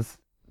basements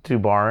to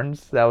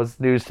barns. That was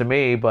news to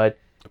me, but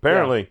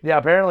Apparently. yeah,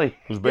 apparently.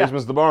 There's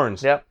basements to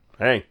barns. Yep.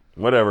 Hey,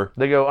 whatever.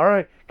 They go, all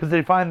right, because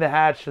they find the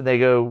hatch and they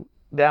go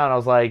down. I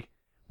was like,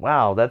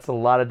 wow, that's a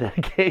lot of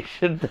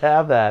dedication to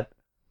have that.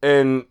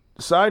 And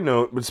side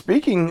note, but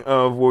speaking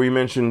of what we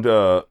mentioned,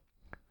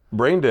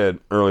 Brain Dead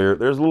earlier,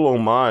 there's a little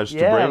homage to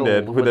Brain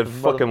Dead with that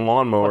fucking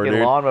lawnmower,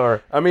 dude.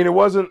 Lawnmower. I mean, it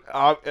wasn't...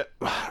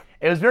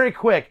 It was very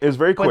quick. It was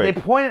very quick. But they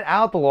pointed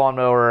out the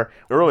lawnmower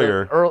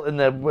earlier.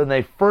 When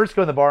they first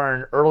go in the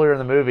barn earlier in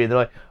the movie, they're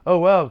like, oh,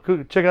 wow,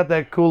 check out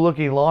that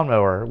cool-looking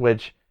lawnmower,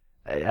 which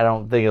I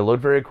don't think it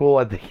looked very cool.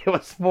 I think it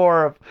was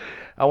more of,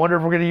 I wonder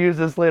if we're going to use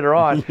this later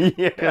on.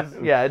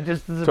 Yeah, it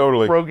just is a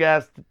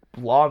pro-gas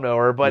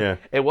lawnmower, but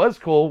it was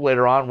cool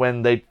later on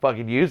when they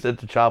fucking used it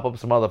to chop up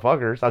some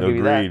motherfuckers. I'll give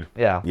you that.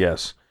 Yeah.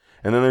 Yes.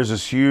 And then there's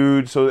this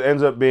huge, so it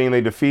ends up being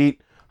they defeat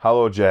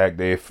Hollow Jack,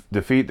 they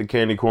defeat the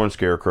Candy Corn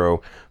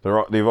Scarecrow.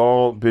 They've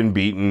all been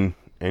beaten,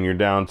 and you're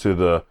down to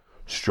the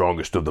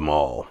strongest of them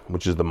all,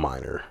 which is the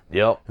miner.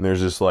 Yep. And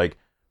there's this like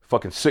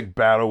fucking sick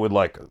battle with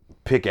like a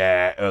pick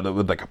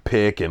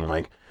and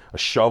like a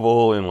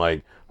shovel and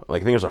like I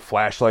think there's a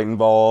flashlight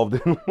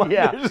involved. And, like,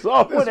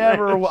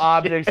 whatever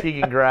objects he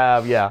can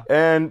grab. Yeah.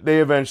 And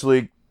they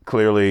eventually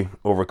clearly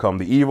overcome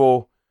the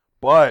evil,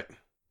 but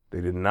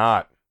they did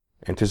not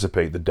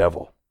anticipate the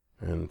devil.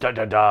 And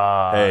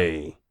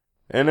hey.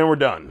 And then we're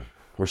done.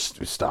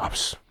 It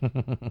stops.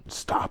 It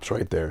stops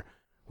right there.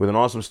 With an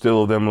awesome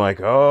still of them like,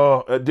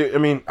 dude, I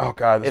mean, oh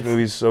God, this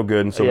movie's so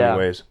good in so many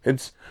ways.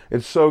 It's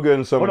so good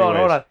in so many ways.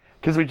 Hold on.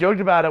 Because we joked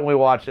about it when we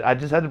watched it. I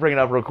just had to bring it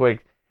up real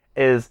quick.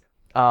 Is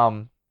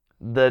when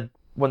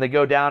they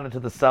go down into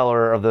the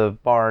cellar of the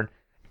barn,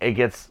 it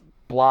gets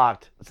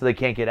blocked so they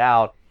can't get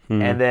out.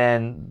 And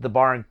then the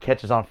barn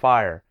catches on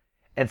fire.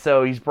 And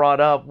so he's brought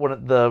up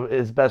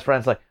his best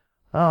friend's like,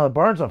 oh, the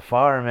barn's on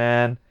fire,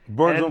 man.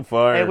 Barn's on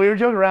fire. And we were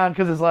joking around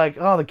because it's like,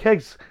 oh, the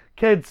keg's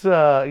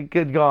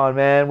gone,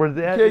 man.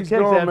 The keg's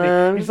gone, empty.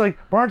 Man. He's like,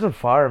 barn's on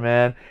fire,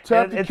 man.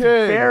 And it's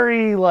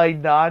very like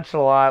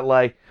nonchalant,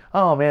 like,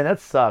 oh man, that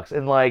sucks,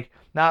 and like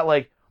not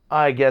like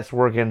I guess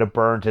we're going to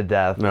burn to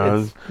death. No,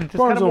 it's just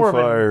barn's kind of more on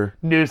fire. Of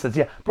a nuisance.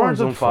 Yeah, barn's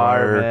on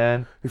fire,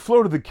 man. He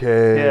floated the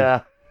keg.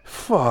 Yeah.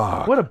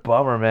 Fuck. What a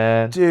bummer,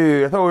 man.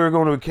 Dude, I thought we were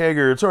going to a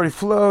kegger. It's already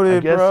floated, I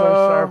guess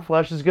bro. our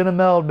flesh is going to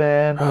melt,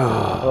 man.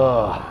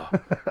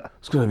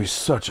 It's going to be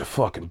such a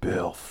fucking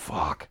bill.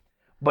 Fuck.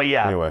 But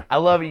yeah, anyway. I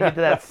love it. You get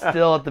to that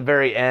still at the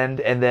very end,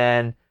 and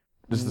then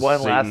just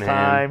one last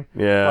time,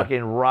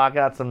 fucking rock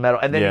out some metal.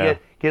 And then you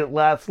get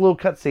last little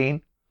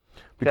cutscene.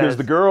 Because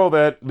the girl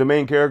that the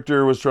main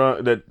character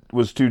that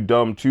was too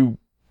dumb to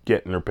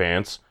get in her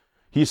pants,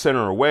 he sent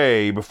her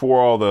away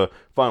before all the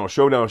final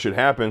showdown shit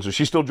happened. So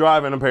she's still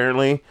driving,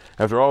 apparently,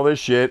 after all this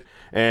shit.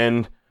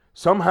 And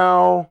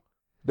somehow,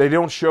 they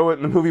don't show it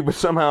in the movie, but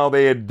somehow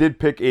they did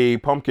pick a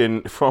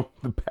pumpkin from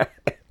the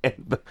back.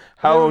 And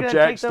Hollow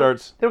Jack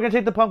starts... They were going to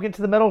take the pumpkin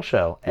to the metal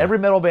show. Yeah. Every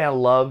metal band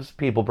loves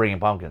people bringing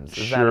pumpkins.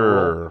 Is that a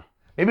rule?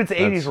 Maybe it's an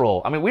 80s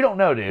rule. I mean, we don't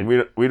know,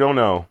 dude. We don't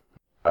know.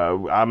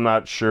 I'm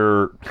not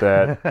sure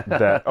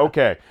that...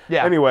 Okay.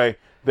 Yeah. Anyway,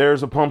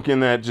 there's a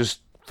pumpkin that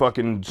just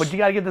fucking... But you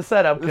got to get the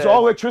setup. It's all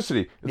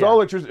electricity. It's all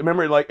electricity.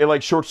 Remember,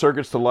 it short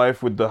circuits to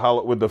life with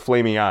the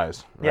flaming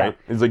eyes. Right?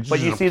 Yeah. It's like...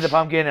 But you see the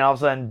pumpkin, and all of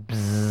a sudden,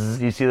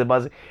 bzzz, you see the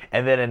buzzing,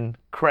 and then in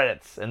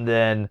credits, and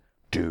then...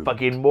 Dude.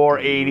 Fucking more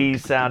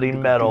 80s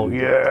sounding metal.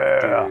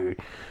 Yeah.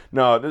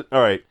 No,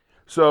 all right.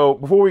 So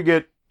before we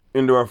get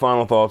into our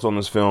final thoughts on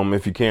this film,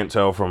 if you can't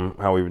tell from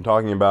how we've been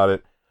talking about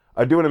it,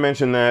 I do want to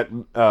mention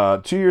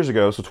that 2 years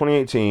ago, so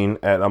 2018,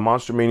 at a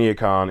Monster Mania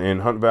Con in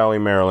Hunt Valley,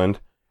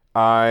 Maryland,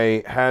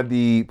 I had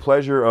the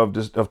pleasure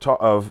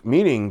of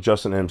meeting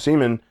Justin M.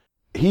 Seaman.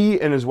 He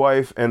and his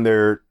wife and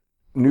their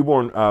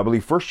newborn, I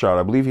believe, first child,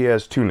 I believe he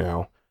has 2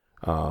 now.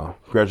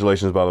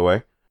 Congratulations, by the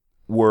way.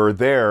 Were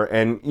there,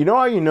 and you know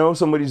how you know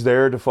somebody's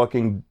there to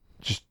fucking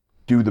just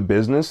do the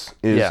business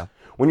is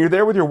when you're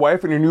there with your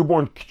wife and your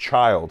newborn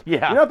child.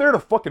 Yeah. You're not there to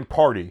fucking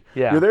party.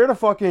 Yeah. You're there to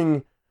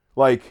fucking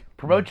like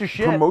promote your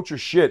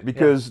shit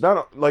because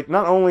not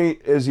only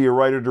is he a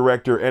writer,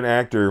 director, and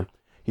actor,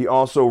 he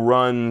also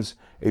runs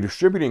a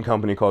distributing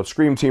company called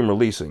Scream Team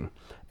Releasing.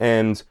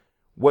 And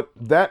what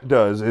that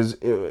does is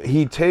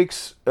he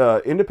takes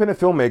independent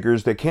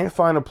filmmakers that can't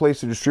find a place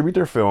to distribute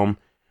their film.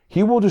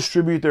 He will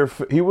distribute your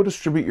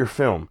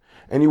film,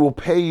 and he will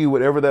pay you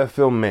whatever that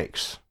film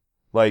makes.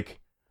 Like,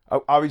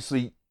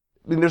 obviously,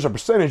 I mean, there's a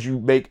percentage you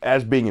make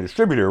as being a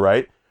distributor,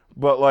 right?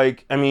 But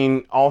like, I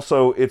mean,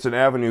 also it's an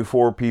avenue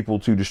for people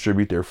to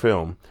distribute their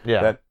film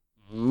that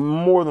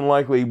more than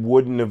likely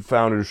wouldn't have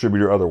found a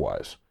distributor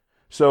otherwise.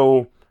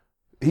 So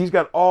he's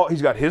got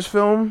his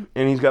film,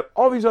 and he's got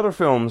all these other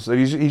films that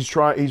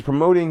he's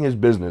promoting his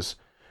business.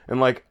 And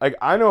like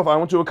I know if I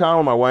went to a con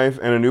with my wife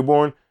and a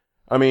newborn,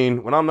 I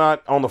mean, when I'm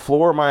not on the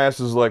floor, my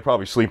ass is like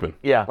probably sleeping.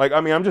 Yeah. Like, I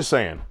mean, I'm just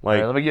saying. Like,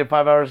 right, let me get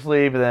 5 hours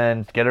sleep and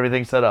then get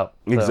everything set up.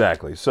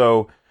 Exactly.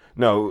 So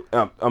No,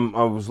 I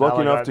was Not lucky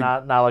like enough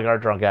our, to. not like our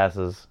drunk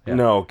asses. Yeah.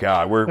 No,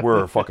 God,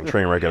 we're a fucking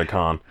train wreck at a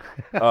con.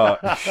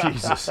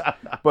 Jesus.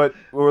 But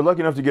we were lucky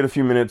enough to get a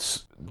few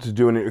minutes to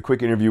do a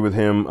quick interview with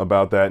him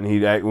about that. And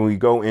when we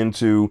go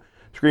into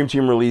Scream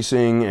Team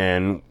releasing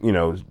and,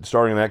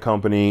 starting that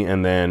company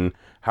and then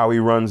how he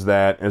runs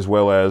that, as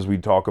well as we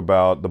talk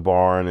about the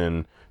barn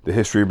and the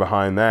history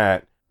behind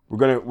that. We're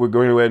going to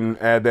go ahead and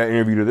add that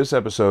interview to this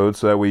episode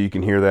so that way you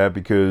can hear that,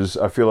 because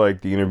I feel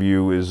like the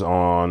interview is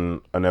on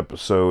an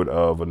episode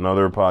of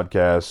another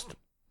podcast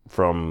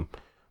from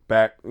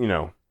back in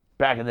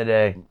the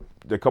day,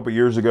 a couple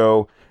years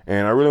ago,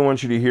 and I really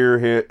want you to hear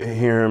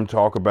him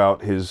talk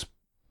about his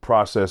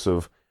process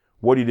of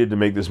what he did to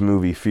make this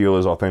movie feel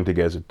as authentic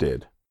as it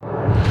did.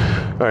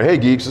 All right, hey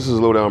geeks, this is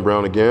Lowdown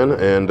Brown again,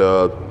 and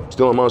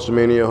still at Monster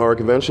Mania Horror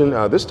Convention.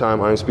 This time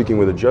I'm speaking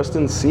with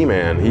Justin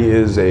Seaman. He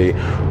is a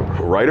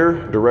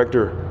writer,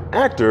 director,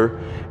 actor,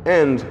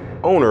 and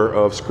owner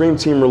of Scream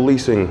Team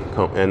Releasing,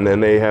 and then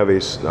they have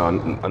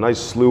a nice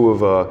slew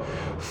of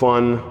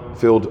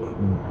fun-filled,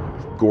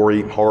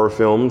 gory horror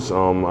films.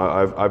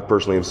 I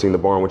personally have seen The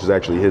Barn, which is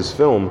actually his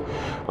film.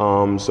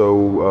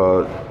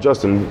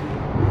 Justin,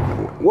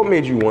 what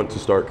made you want to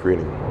start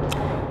creating?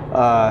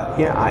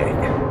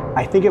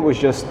 I think it was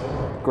just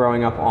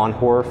growing up on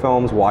horror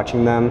films,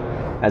 watching them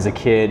as a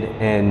kid,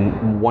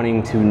 and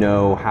wanting to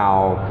know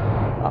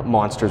how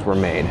monsters were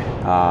made.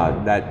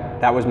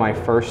 That was my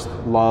first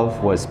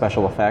love, was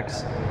special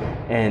effects.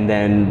 And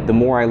then the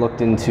more I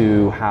looked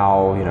into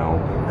how,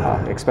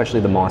 especially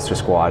the Monster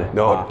Squad.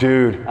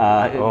 Dude.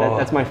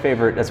 That's my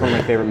favorite. That's one of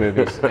my favorite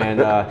movies. And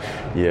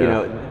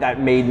that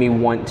made me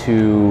want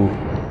to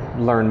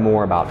learn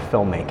more about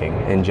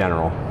filmmaking in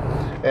general.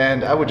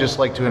 And I would just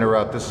like to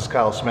interrupt. This is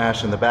Kyle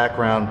Smash in the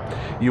background.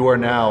 You are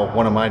now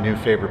one of my new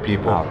favorite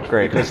people. Oh,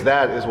 great. Because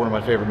that is one of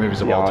my favorite movies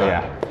of all time.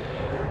 Yeah.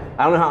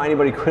 I don't know how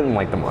anybody couldn't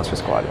like the Monster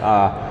Squad.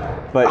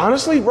 But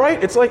honestly,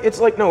 right? It's like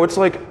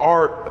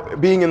our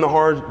being in the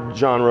horror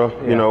genre.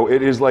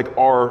 It is like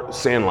our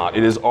Sandlot.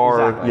 It is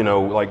our,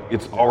 Exactly.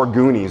 it's our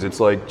Goonies.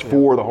 It's like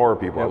for the horror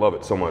people. I love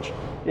it so much.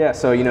 Yeah,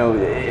 so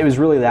it was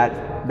really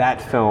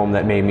that film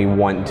that made me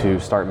want to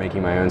start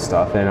making my own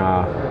stuff. And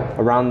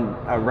around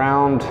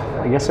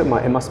I guess it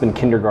must have been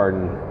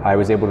kindergarten, I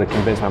was able to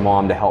convince my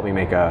mom to help me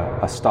make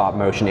a stop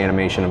motion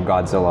animation of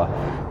Godzilla.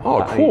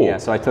 Oh, cool. Yeah,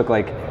 so I took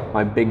like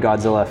my big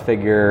Godzilla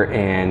figure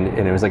and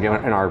it was like in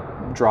our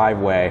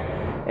driveway,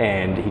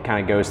 and he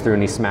kind of goes through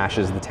and he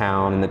smashes the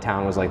town, and the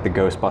town was like the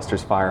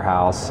Ghostbusters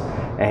firehouse,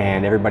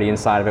 and everybody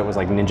inside of it was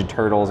like Ninja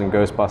Turtles and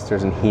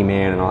Ghostbusters and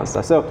He-Man and all that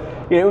stuff.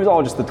 So it was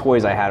all just the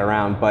toys I had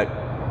around, but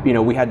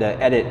we had to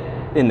edit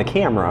in the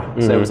camera.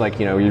 Mm-hmm. So it was like,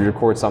 you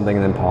record something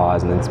and then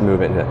pause and then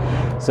move it.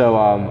 So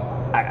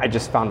I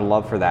just found a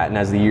love for that. And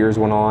as the years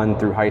went on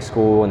through high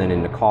school and then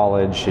into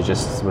college, it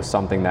just was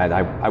something that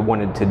I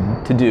wanted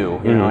to do,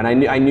 and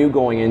I knew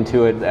going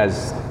into it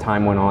as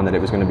time went on that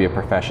it was going to be a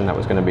profession that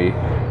was going to be,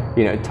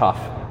 tough.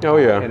 Oh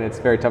yeah. And it's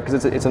very tough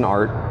because it's an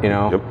art,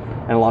 Yep.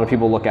 And a lot of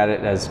people look at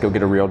it as go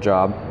get a real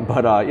job.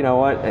 But you know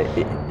what?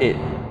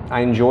 I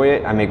enjoy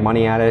it. I make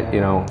money at it,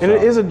 And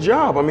it is a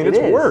job. I mean, it's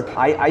work.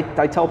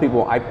 I tell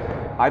people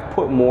I've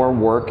put more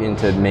work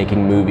into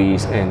making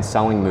movies and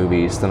selling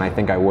movies than I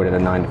think I would at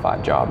a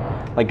 9-to-5 job.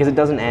 Like, because it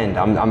doesn't end.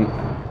 I'm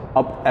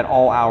up at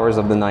all hours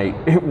of the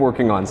night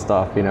working on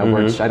stuff,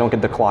 which I don't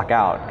get to clock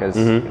out because,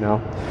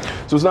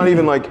 So it's not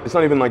even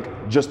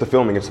like just the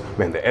filming. It's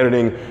the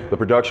editing, the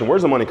production.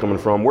 Where's the money coming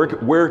from?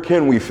 Where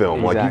can we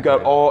film? Exactly.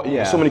 Like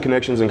you got so many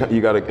connections and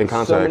you got in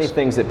contacts. So many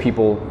things that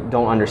people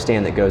don't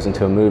understand that goes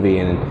into a movie,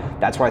 and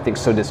that's why I think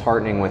it's so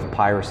disheartening with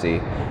piracy.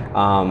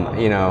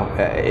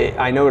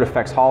 I know it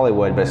affects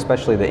Hollywood, but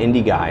especially the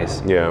indie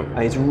guys. Yeah.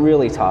 It's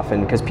really tough,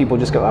 and because people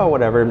just go, oh,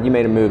 whatever, you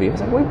made a movie.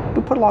 It's like,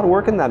 we put a lot of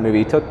work in that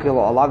movie. It took a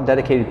lot of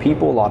dedicated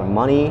people, a lot of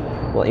money,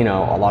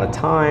 a lot of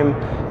time.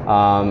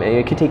 And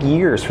it could take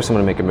years for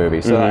someone to make a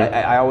movie. So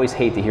I always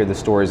hate to hear the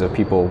stories of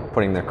people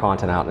putting their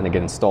content out and it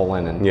getting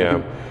stolen. And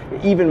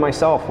even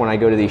myself, when I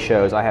go to these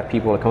shows, I have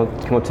people that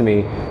come up to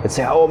me and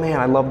say, oh man,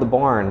 I love The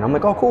Barn. And I'm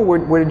like, oh cool,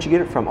 where did you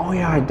get it from? Oh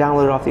yeah, I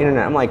downloaded it off the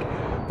internet. I'm like,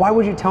 why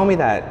would you tell me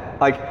that?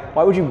 Like,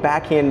 why would you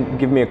backhand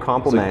give me a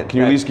compliment? Like, can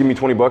you at least give me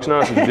 $20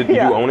 now since you do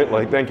own it?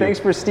 Like, thank you. Thanks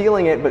for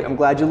stealing it, but I'm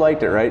glad you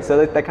liked it, right?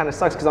 So that kind of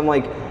sucks because I'm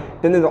like,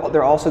 then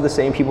they're also the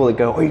same people that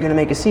go, oh, you're going to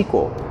make a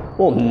sequel.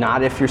 Well,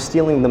 not if you're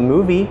stealing the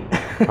movie.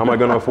 How am I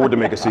going to afford to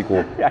make a sequel?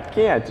 I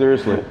can't.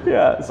 Seriously.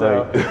 Yeah.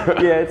 So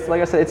it's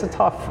like I said, it's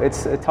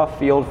a tough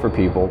field for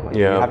people.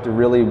 You have to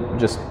really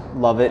just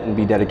love it and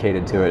be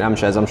dedicated to it. I'm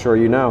sure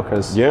you know,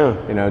 because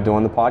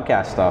doing the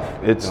podcast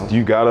stuff.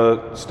 You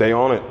gotta stay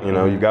on it.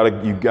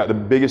 You got the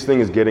biggest thing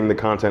is getting the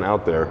content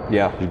out there.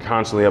 Yeah. You're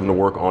constantly having to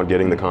work on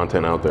getting the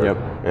content out there. Yep.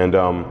 And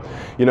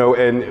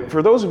and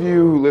for those of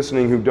you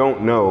listening who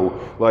don't know,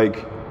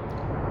 like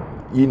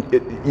you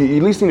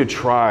at least need to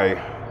try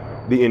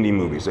the indie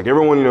movies. Like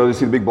everyone, they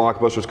see the big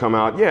blockbusters come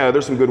out. Yeah,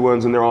 there's some good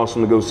ones and they're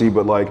awesome to go see,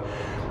 but like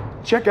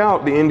check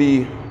out the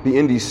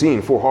indie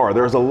scene for horror.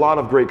 There's a lot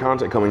of great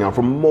content coming out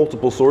from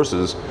multiple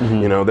sources,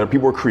 that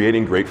people are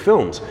creating great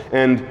films.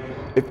 And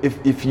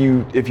if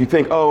you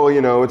think, oh,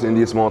 you know, it's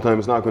indie, it's small time,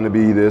 it's not going to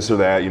be this or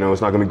that, you know,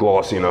 it's not going to be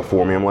glossy enough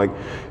for me. I'm like,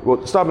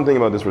 well, stop and think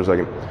about this for a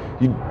second.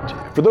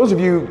 For those of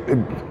you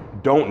who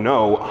don't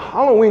know,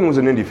 Halloween was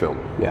an indie film.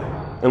 Yeah.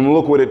 And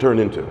look what it turned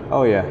into.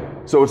 Oh yeah.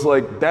 So it's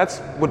like, that's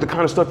what the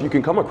kind of stuff you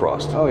can come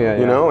across. Oh yeah.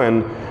 You know,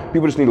 and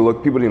people need to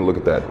look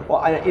at that. Well,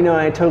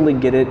 I totally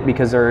get it,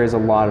 because there is a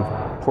lot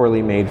of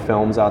poorly made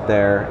films out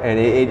there, and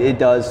it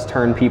does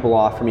turn people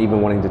off from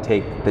even wanting to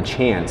take the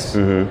chance.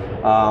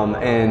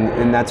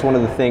 And that's one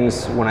of the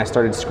things when I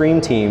started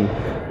Scream Team,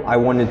 I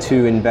wanted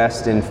to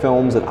invest in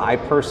films that I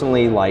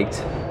personally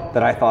liked,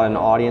 that I thought an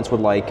audience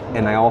would like,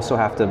 and I also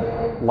have to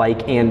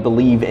like and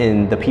believe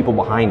in the people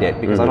behind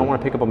it, because I don't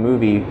want to pick up a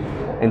movie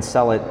and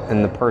sell it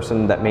and the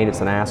person that made it's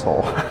an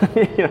asshole.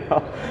 You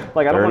know,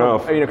 like I don't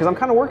want to, you know, because I'm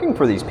kind of working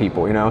for these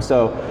people, you know.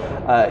 So,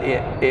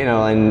 you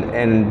know,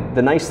 and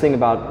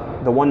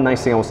the one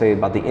nice thing I will say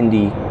about the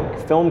indie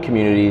film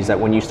community is that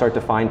when you start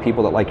to find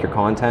people that like your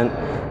content,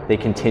 they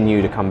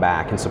continue to come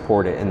back and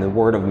support it, and the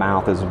word of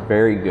mouth is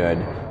very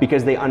good,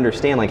 because they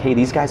understand, like, hey,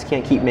 these guys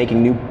can't keep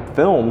making new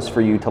films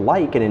for you to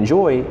like and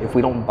enjoy if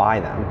we don't buy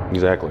them.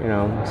 Exactly. You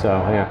know, so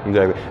yeah.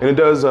 Exactly, and it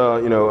does,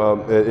 you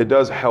know, it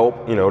does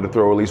help, you know, to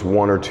throw at least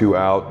one or two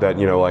out that,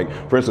 you know, like,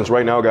 for instance,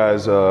 right now,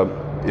 guys,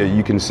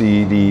 you can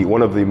see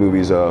one of the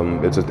movies.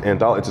 It's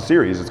a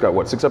series. It's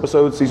got 6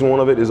 episodes. Season 1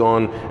 of it is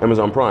on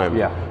Amazon Prime.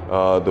 Yeah.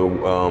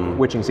 The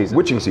Witching Season.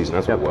 Witching Season.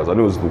 That's what it was. I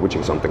knew it was the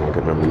Witching something. I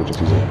couldn't remember the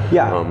Witching Season.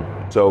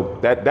 Yeah. So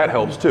that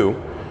helps too.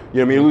 You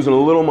know what I mean? You're losing a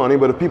little money,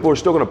 but if people are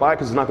still going to buy it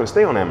because it's not going to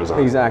stay on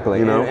Amazon. Exactly.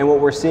 You know? And what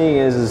we're seeing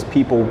is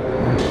people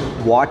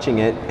watching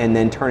it and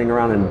then turning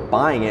around and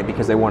buying it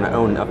because they want to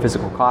own a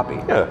physical copy.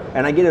 Yeah.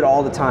 And I get it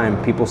all the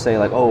time. People say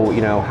like, oh,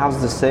 you know,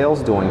 how's the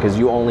sales doing? Because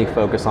you only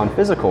focus on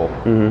physical.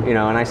 You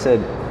know, and I said,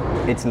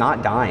 it's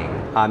not dying.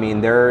 I mean,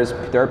 there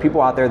are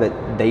people out there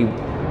that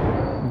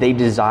they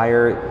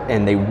desire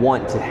and they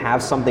want to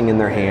have something in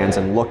their hands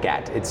and look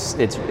at.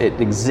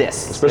 It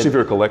exists. Especially if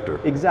you're a collector.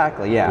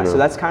 Exactly, yeah. You know? So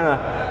that's kind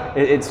of,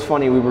 it's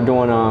funny, we were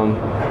doing,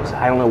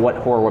 I don't know what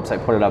horror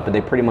website put it up, but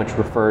they pretty much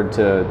referred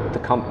to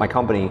my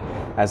company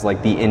as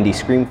like the indie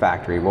Scream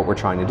Factory, what we're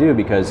trying to do,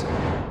 because,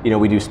 you know,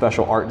 we do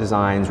special art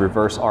designs,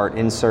 reverse art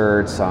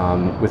inserts,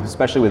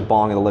 especially with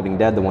Bong of the Living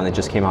Dead, the one that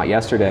just came out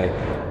yesterday.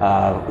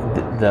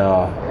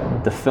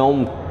 The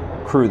film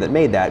crew that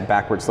made that,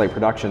 Backward Slate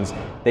Productions,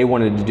 they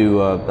wanted to do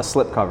a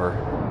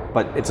slipcover,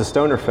 but it's a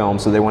stoner film,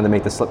 so they wanted to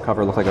make the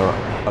slipcover look like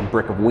a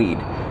brick of weed,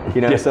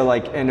 you know. Yeah. So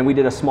like, and we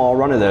did a small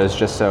run of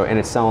those and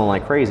it's selling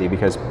like crazy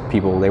because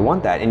people, they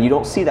want that, and you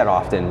don't see that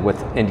often with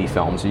indie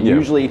films. You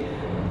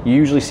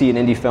usually see an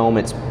indie film,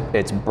 it's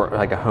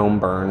like a home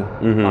burn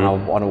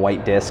on a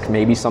white disc.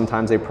 Maybe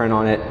sometimes they print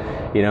on it,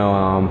 you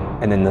know,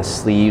 and then the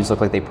sleeves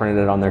look like they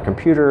printed it on their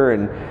computer.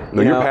 And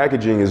your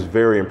packaging is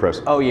very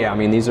impressive. Oh yeah, I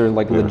mean, these are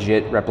like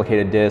legit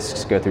replicated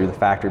discs, go through the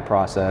factory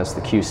process,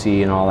 the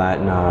QC and all that.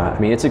 And I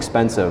mean, it's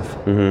expensive,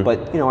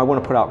 but you know, I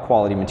want to put out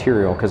quality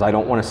material because I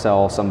don't want to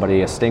sell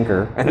somebody a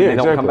stinker and then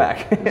they don't come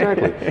back.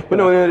 Exactly. But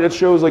no, it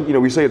shows, like, you know,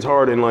 we say it's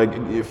hard, and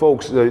like,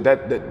 folks,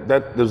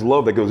 that there's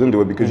love that goes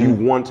into it, because you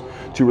want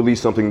to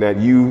release something that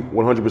you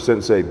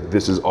 100% say,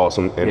 this is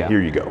awesome, and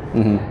here you go.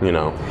 You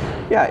know.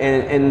 Yeah,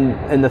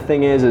 and the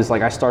thing is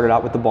like, I started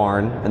out with The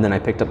Barn, and then I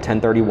picked up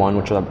 1031,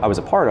 which I was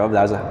a part of.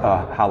 That was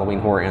a Halloween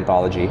horror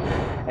anthology,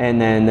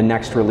 and then the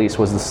next release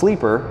was The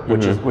Sleeper,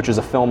 which is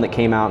a film that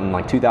came out in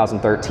like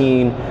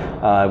 2013. It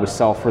was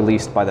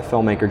self-released by the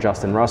filmmaker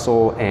Justin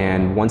Russell,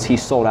 and once he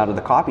sold out of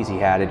the copies he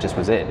had, it just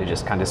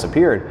kind of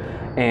disappeared.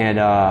 And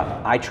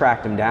I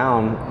tracked him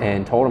down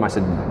and told him, I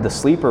said, The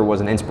Sleeper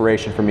was an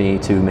inspiration for me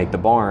to make The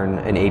Barn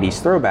an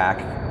 80s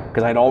throwback,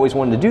 because I'd always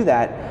wanted to do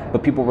that,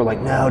 but people were like,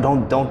 no,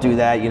 don't do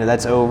that, you know,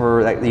 that's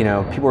over, that, you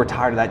know, people were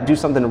tired of that, do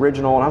something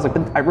original. And I was like,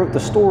 but I wrote the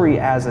story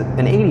as an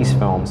 80s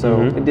film,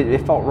 so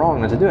it felt wrong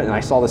not to do it. And I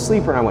saw The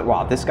Sleeper and I went,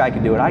 wow, if this guy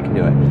could do it, I can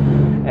do it.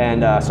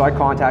 And so I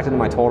contacted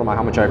him, I told him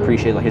how much I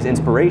appreciated like his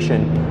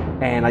inspiration,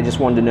 and I just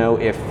wanted to know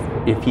if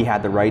he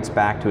had the rights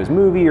back to his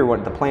movie or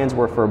what the plans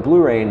were for a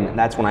Blu-ray, and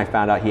that's when I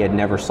found out he had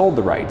never sold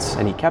the rights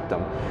and he kept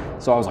them.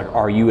 So I was like,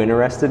 are you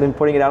interested in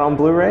putting it out on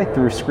Blu-ray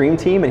through Scream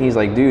Team? And he's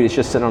like, dude, it's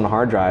just sitting on a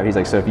hard drive. He's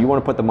like, so if you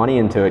want to put the money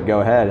into it, go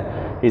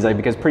ahead. He's like,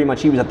 because pretty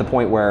much he was at the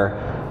point where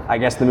I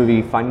guess the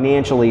movie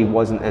financially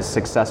wasn't as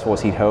successful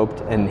as he'd hoped,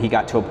 and he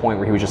got to a point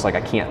where he was just like,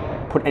 I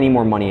can't put any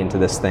more money into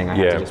this thing. I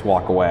have to just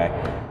walk away.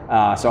 So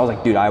I was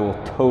like, dude, I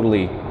will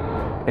totally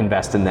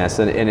invest in this,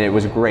 and it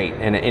was great,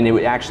 and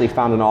it actually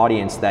found an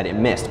audience that it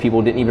missed.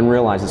 People didn't even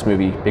realize this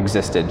movie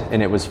existed,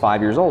 and it was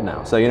 5 years old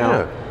now. So, you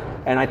know,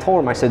 and I told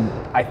him, I said,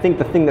 I think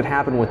the thing that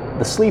happened with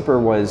The Sleeper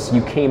was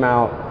you came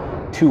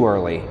out too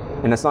early,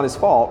 and that's not his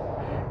fault,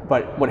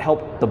 but what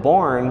helped The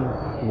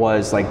Barn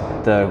was like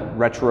the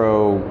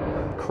retro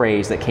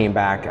craze that came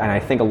back, and I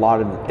think a lot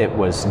of it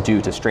was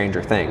due to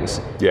Stranger Things.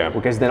 Yeah.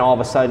 Because then all of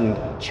a sudden,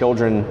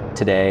 children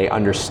today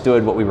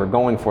understood what we were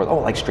going for. Oh,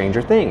 like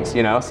Stranger Things,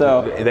 you know?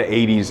 So the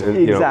 80s, and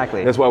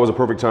Exactly. that's why it was a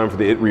perfect time for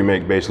the It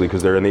remake, basically,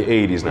 because they're in the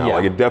 80s now. Yeah,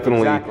 Like it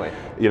definitely, exactly.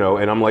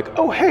 And I'm like,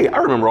 oh hey, I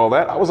remember all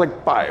that. I was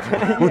like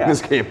 5 when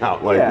this came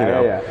out, like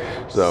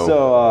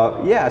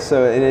So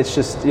and it's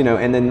just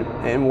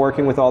and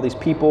working with all these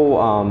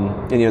people,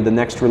 and the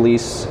next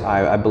release,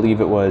 I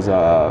believe it was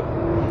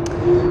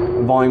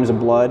Volumes of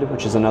Blood,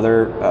 which is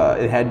another.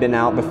 It had been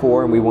out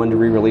before, and we wanted to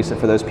re-release it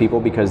for those people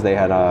because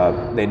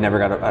they'd never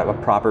got a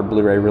proper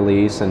Blu-ray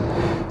release, and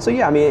so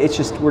it's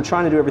just we're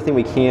trying to do everything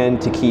we can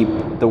to keep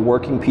the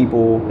working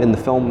people in the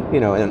film,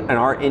 and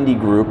our indie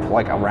group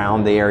like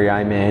around the area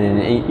I'm in,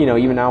 and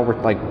even now we're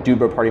like Dude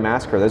Bro Party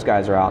Massacre. Those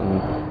guys are out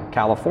in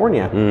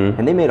California,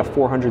 and they made a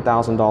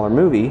 $400,000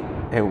 movie,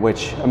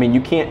 which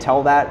you can't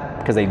tell that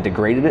because they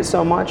degraded it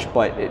so much,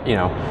 but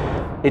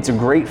it's a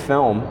great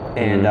film,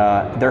 and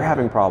they're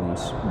having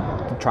problems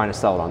trying to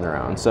sell it on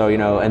their own. So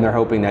and they're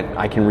hoping that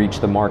I can reach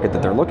the market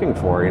that they're looking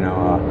for.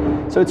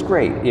 So it's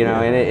great.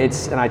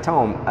 And I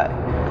tell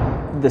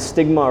them the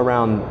stigma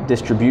around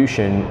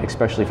distribution,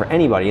 especially for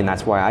anybody, and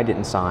that's why I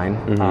didn't sign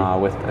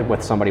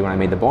with somebody when I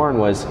made The Barn,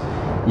 was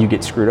you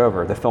get screwed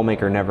over. The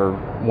filmmaker never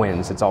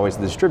wins. It's always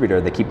the distributor.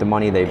 They keep the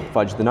money. They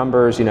fudge the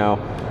numbers.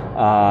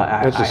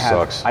 That just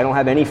sucks. I don't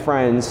have any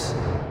friends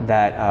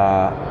that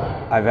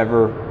I've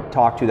ever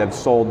talked to that have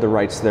sold the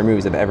rights to their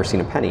movies that have ever seen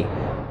a penny,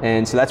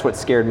 and so that's what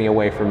scared me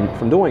away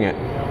from doing it.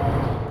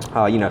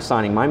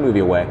 Signing my movie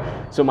away.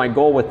 So my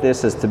goal with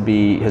this is to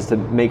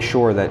make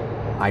sure that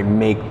I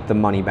make the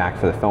money back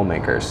for the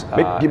filmmakers.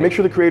 Make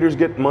sure the creators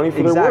get money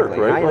for their work,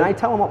 right? And I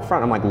tell them up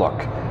front, I'm like,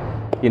 look,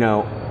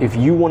 if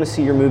you want to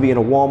see your movie in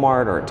a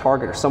Walmart or a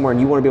Target or somewhere, and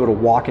you want to be able to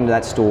walk into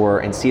that store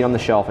and see it on the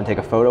shelf and take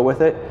a photo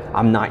with it,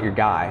 I'm not your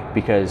guy,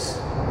 because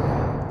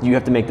you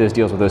have to make those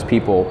deals with those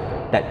people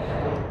that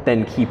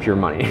then keep your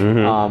money.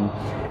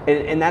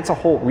 And that's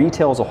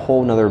retail is a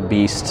whole nother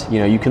beast.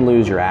 You can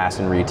lose your ass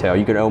in retail.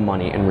 You could owe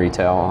money in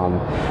retail.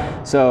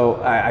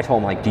 So I told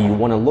him, like, do you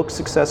want to look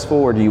successful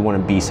or do you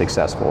want to be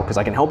successful? Because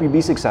I can help you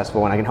be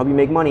successful and I can help you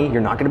make money.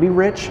 You're not going to be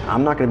rich.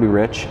 I'm not going to be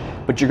rich,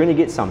 but you're going to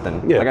get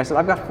something. Yeah. Like I said,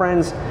 I've got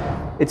friends.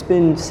 It's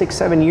been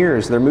 6-7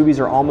 years. Their movies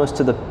are almost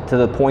to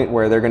the point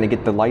where they're going to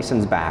get the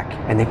license back,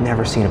 and they've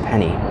never seen a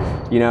penny.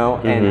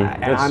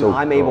 And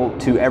I'm able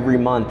to every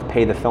month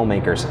pay the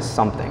filmmakers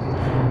something.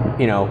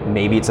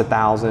 Maybe it's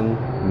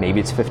 $1,000, maybe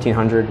it's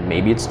 $1,500,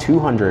 maybe it's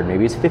 $200,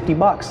 maybe it's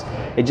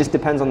 $50. It just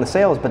depends on the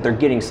sales, but they're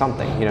getting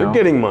something. They're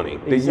getting money.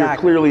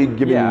 Exactly. You're clearly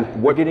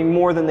giving. We're getting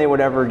more than they would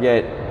ever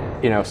get.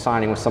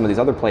 Signing with some of these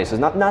other places.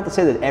 Not to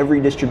say that every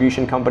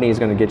distribution company is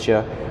going to get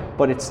you,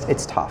 but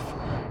it's tough.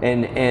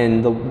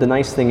 And the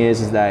nice thing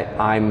is that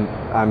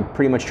I'm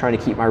pretty much trying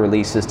to keep my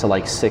releases to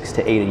like 6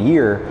 to 8 a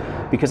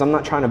year, because I'm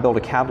not trying to build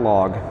a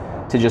catalog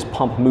to just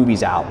pump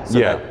movies out so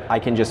that I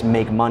can just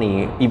make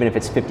money, even if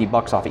it's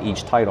 $50 off of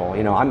each title.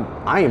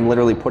 I am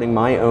literally putting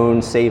my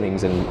own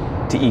savings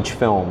into each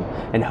film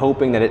and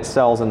hoping that it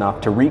sells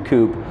enough to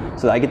recoup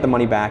so that I get the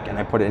money back and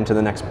I put it into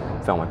the next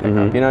film I pick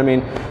up. You know what I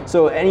mean?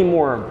 So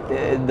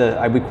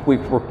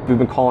we've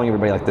been calling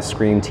everybody like the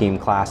Scream Team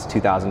Class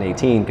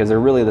 2018, because they're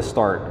really the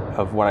start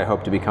of what I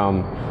hope to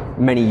become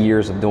many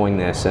years of doing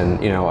this,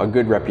 and a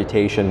good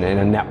reputation and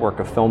a network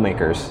of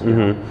filmmakers.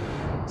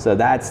 So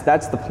that's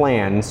the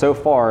plan. So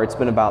far, it's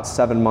been about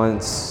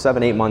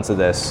 7-8 months of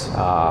this,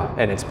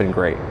 and it's been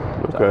great.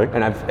 Okay.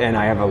 So, and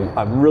I have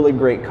a really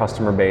great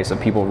customer base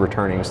of people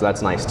returning, so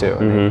that's nice too.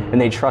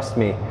 And they trust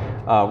me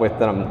with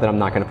that I'm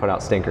not going to put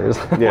out stinkers.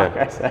 Yeah. Like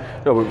I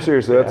said. No, but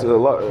seriously, that's a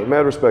lot.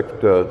 Mad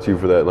respect to you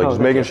for that. Like,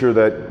 just making sure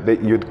that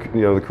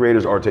the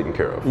creators are taken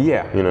care of.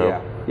 Yeah.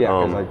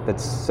 Because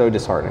that's so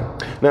disheartening.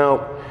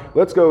 Now,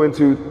 let's go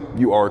into,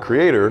 you are a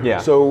creator. Yeah.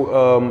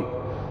 So,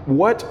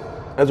 what?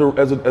 As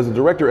a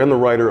director and the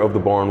writer of The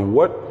Barn,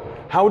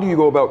 how do you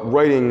go about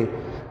writing,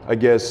 I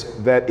guess,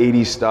 that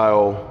 80s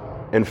style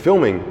and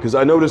filming? Because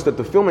I noticed that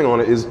the filming on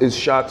it is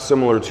shot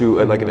similar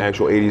to like an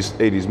actual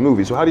 80s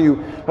movie. So how do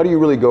you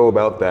really go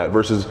about that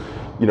versus,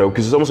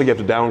 because it's almost like you have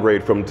to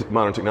downgrade from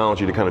modern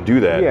technology to kind of do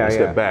that and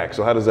step back.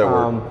 So how does that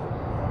work?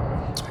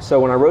 So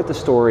when I wrote the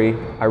story,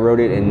 I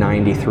wrote it in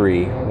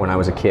 '93 when I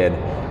was a kid.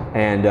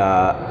 And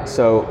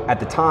so at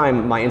the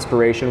time, my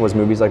inspiration was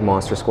movies like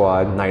Monster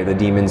Squad, Night of the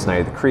Demons,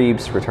 Night of the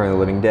Creeps, Return of the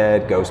Living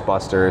Dead,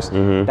 Ghostbusters.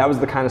 That was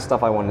the kind of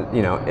stuff I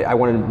wanted, I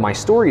wanted my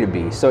story to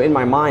be. So in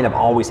my mind, I've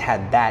always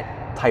had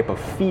that type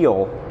of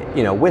feel,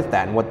 with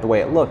that and the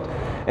way it looked.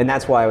 And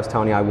that's why I was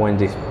telling you I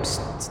wanted to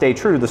stay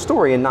true to the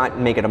story and not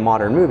make it a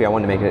modern movie. I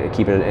wanted to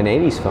keep it an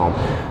 80s film.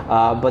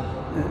 But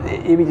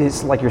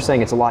it's like you're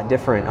saying, it's a lot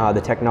different.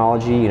 The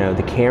technology,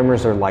 the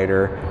cameras are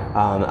lighter.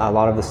 A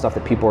lot of the stuff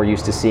that people are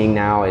used to seeing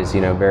now is,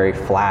 very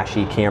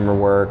flashy camera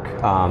work,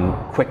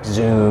 quick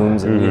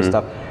zooms and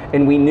stuff.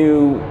 And we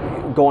knew,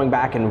 going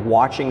back and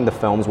watching the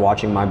films,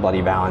 watching My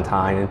Bloody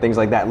Valentine and things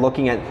like that,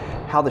 looking at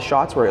how the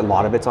shots were, a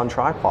lot of it's on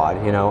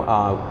tripod. You know,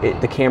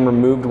 the camera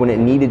moved when it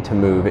needed to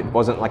move. It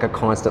wasn't like a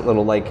constant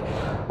little like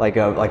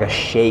a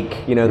shake,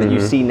 you know, that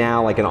you see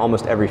now like in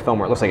almost every film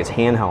where it looks like it's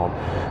handheld.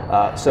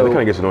 So It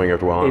kind of gets annoying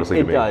after a while, honestly.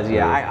 it does,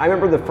 yeah. I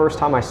remember the first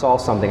time I saw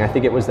something. I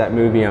think it was that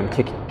movie,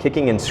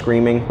 Kicking and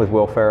Screaming with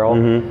Will Ferrell.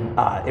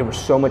 It was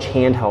so much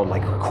handheld,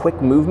 like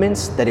quick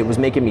movements, that it was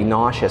making me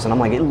nauseous. And I'm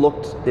like, it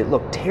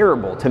looked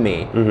terrible to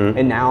me.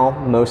 And now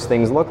most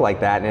things look like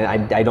that,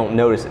 and I don't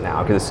notice it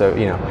now because it's so,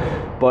 you know.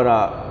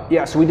 But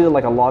yeah, so we did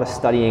like a lot of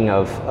studying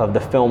of the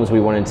films we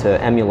wanted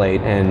to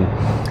emulate, and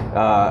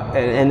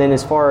then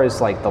as far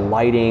as like the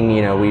lighting,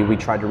 you know, we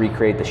tried to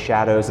recreate the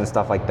shadows and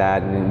stuff like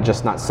that, and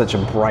just not such a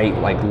bright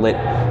like lit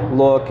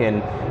look,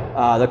 and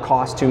the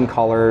costume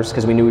colors,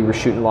 because we knew we were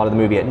shooting a lot of the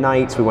movie at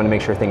night, so we wanted to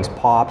make sure things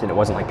popped and it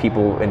wasn't like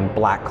people in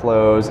black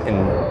clothes in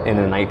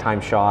a nighttime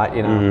shot,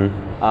 you know.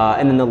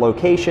 And then the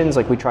locations,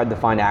 like we tried to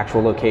find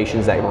actual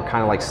locations that were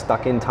kind of like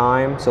stuck in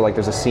time. So like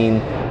there's a scene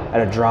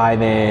at a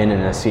drive-in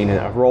and a scene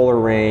at a roller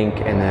rink,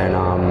 and then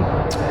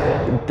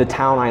the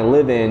town I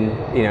live in,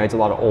 you know, it's a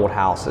lot of old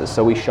houses.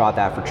 So we shot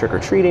that for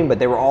trick-or-treating, but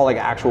they were all like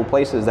actual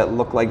places that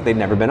looked like they'd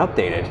never been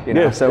updated, you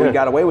know. So we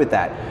got away with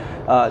that.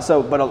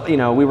 But you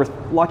know, we were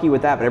lucky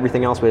with that, but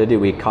everything else we had to do,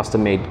 we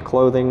custom made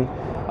clothing.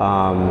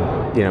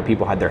 You know,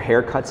 people had their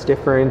haircuts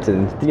different,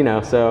 and you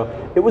know, so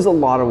it was a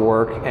lot of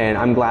work, and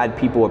I'm glad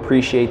people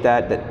appreciate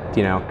that,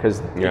 you know,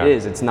 because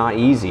it's not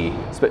easy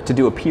to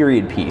do a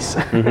period piece.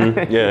 You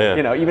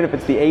know, even if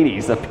it's the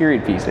 80s, a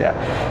period piece,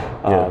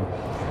 Well,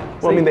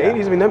 I mean, the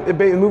 80s, I mean,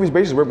 the movie's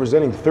basically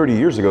representing 30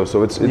 years ago,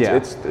 so it's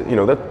you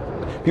know, that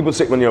people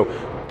say, when, you know,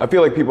 I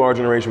feel like people our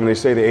generation, when they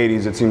say the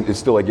 80s, it seems it's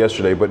still like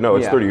yesterday, but no,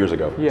 it's 30 years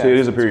ago. Yeah, so it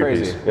is a period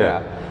crazy. piece. You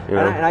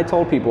know? And I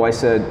told people, I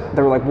said,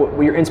 they were like, what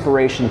were your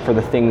inspiration for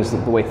the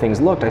way things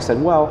looked? I said,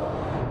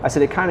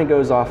 it kind of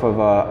goes off of,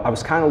 I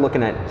was kind of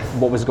looking at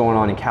what was going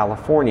on in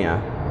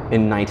California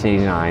in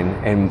 1989,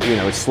 and you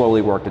know, it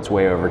slowly worked its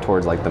way over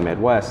towards like the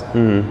Midwest.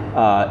 You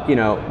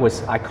know,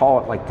 I call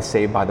it like the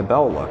Saved by the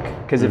Bell look,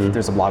 because if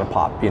there's a lot of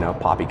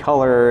poppy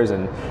colors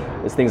and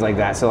there's things like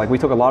that. So like we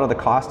took a lot of the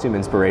costume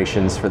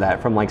inspirations for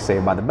that from like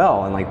Saved by the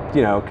Bell, and like,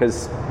 you know,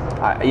 because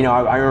I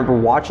remember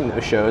watching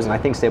those shows, and I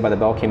think Saved by the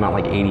Bell came out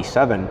like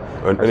 '87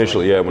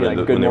 initially,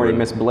 when Good Morning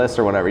Miss Bliss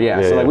or whatever.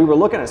 So like we were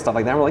looking at stuff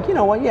like that, and we're like, you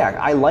know what? Yeah,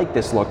 I like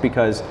this look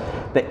because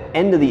the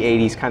end of the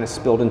 '80s kind of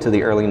spilled into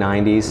the early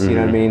 '90s. You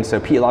know what I mean? So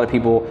a lot of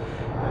people,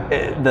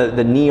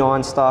 the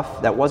neon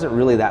stuff that wasn't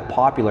really that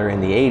popular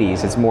in the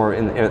 '80s. It's more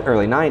in the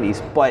early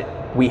 '90s, but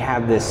we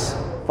have this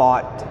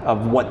thought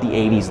of what the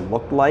 '80s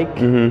looked like.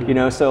 You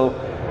know, so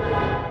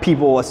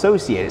people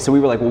associate it. So we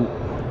were like, well,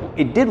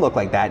 it did look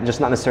like that,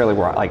 just not necessarily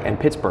where, like in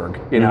Pittsburgh,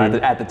 you know,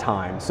 at the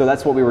time. So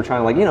that's what we were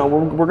trying to, like, you know,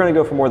 we're going to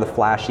go for more the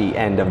flashy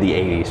end of the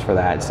 80s for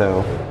that.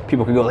 So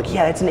people could go like,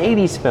 yeah, it's an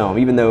 80s film,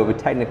 even though it would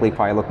technically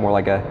probably look more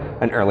like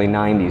an early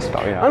 90s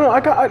film. You know? I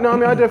don't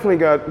know. I definitely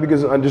got,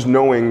 because I'm just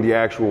knowing the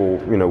actual,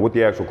 you know, what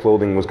the actual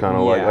clothing was kind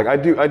of like. Like I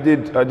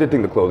did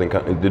think the clothing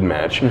did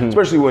match,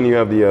 especially when you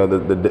have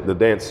the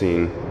dance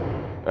scene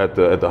at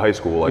the high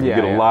school. Like you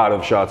get a lot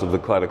of shots of the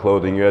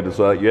clothing. You had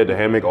to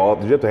hand make all.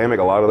 Did you have to hand make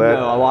a lot of that?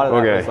 No, a lot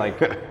of that was like,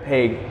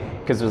 hey,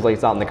 because it was like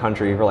it's out in the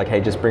country. We're like,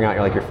 hey, just bring out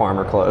your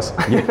farmer clothes.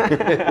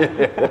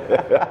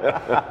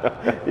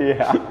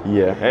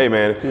 Yeah. Hey,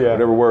 man.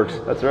 Whatever works.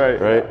 That's right.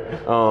 Right.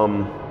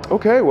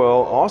 Okay.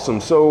 Well,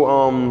 awesome. So,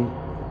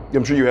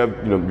 I'm sure you have,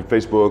 you know,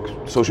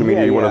 Facebook, social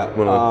media.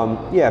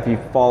 If you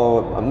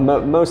follow,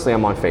 mostly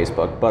I'm on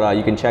Facebook, but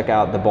you can check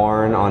out The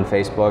Barn on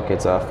Facebook.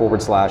 It's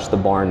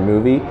 /The Barn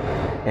Movie.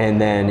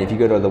 And then if you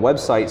go to the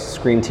website,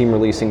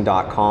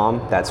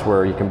 screamteamreleasing.com, that's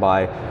where you can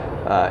buy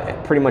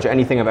pretty much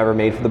anything I've ever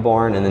made for The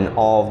Barn, and then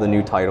all of the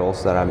new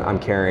titles that I'm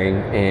carrying.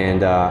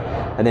 And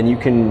then you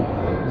can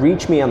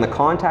reach me on the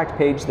contact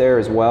page there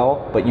as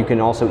well, but you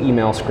can also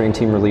email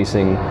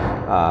screamteamreleasing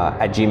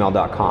at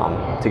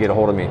gmail.com to get a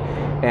hold of me.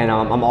 And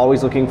I'm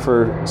always looking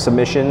for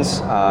submissions.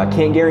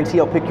 Can't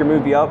guarantee I'll pick your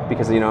movie up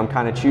because, you know, I'm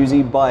kind of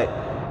choosy, but,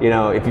 you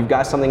know, if you've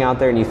got something out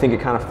there and you think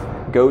it kind of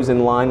goes in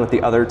line with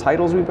the other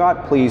titles we've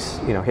got, please,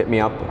 you know, hit me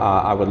up.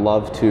 I would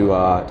love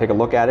to take a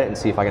look at it and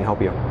see if I can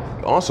help you.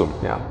 Awesome.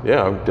 Yeah.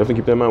 I'll definitely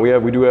keep that in mind.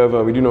 We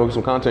do know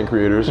some content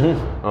creators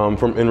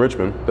from in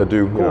Richmond that do,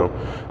 you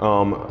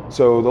know.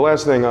 So the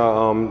last thing,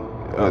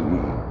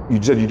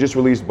 you said you just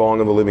released Bong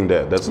of the Living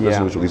Dead. That's the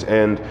newest release.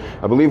 And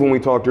I believe when we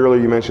talked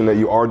earlier, you mentioned that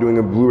you are doing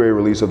a Blu-ray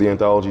release of the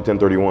anthology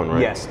 1031, right?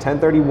 Yes,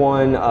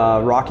 1031.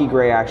 Rocky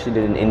Gray actually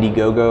did an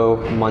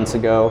Indiegogo months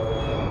ago,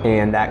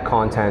 and that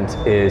content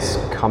is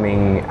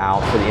coming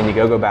out for the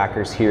Indiegogo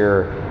backers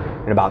here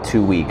in about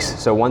 2 weeks.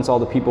 So once all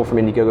the people from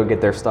Indiegogo get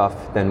their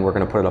stuff, then we're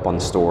going to put it up on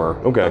the store.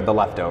 The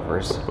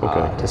leftovers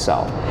to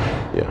sell.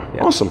 Yeah.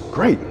 Awesome.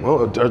 Great.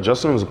 Well,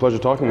 Justin, it was a pleasure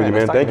talking with you,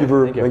 man. Thank you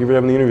for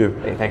having the interview.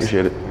 Hey, thanks.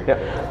 Appreciate it.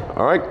 Yep.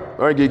 All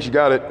right, geeks, you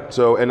got it.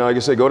 So, and like I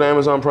said, go to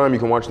Amazon Prime. You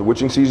can watch The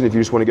Witching Season if you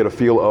just want to get a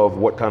feel of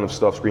what kind of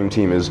stuff Scream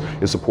Team is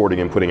supporting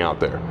and putting out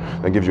there.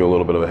 That gives you a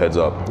little bit of a heads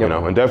up, you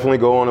know. And definitely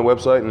go on the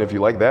website, and if you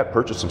like that,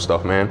 purchase some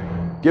stuff,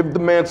 man. Give the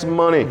man some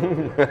money.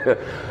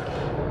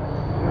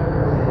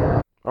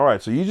 All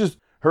right, so you just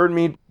heard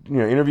me,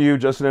 interview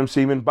Justin M.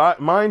 Seaman. But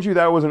mind you,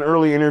 that was an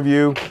early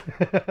interview.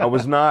 I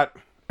was not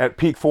at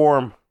peak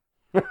form,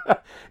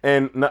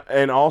 and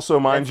also,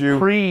 mind you,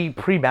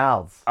 pre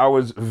mouths. I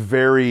was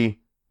very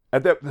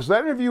at that. So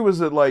that interview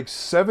was at like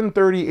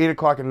 7:30, 8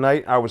 o'clock at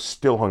night. I was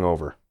still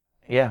hungover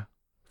Yeah,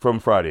 from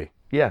Friday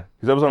yeah.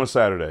 because that was on a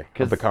Saturday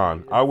at the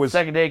con. I was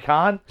Second day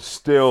con.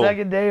 still.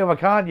 Second day of a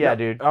con. Yeah,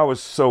 dude. I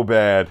was so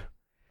bad.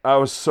 I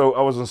was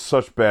in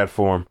such bad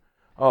form.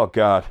 Oh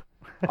God.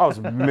 I was,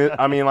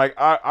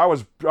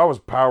 I was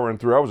powering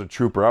through. I was a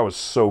trooper. I was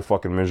so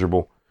fucking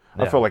miserable.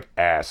 I Yeah. felt like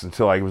ass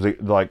until I was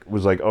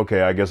like,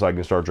 okay, I guess I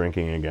can start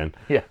drinking again.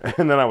 Yeah.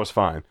 And then I was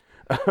fine.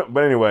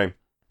 But anyway,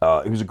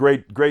 he was a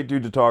great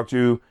dude to talk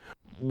to.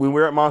 We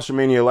were at Monster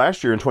Mania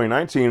last year in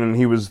 2019, and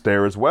he was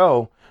there as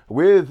well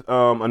with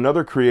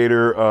another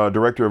creator,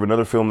 director of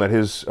another film that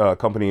his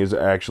company is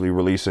actually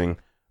releasing,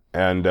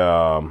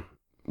 and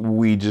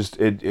we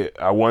just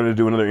I wanted to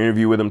do another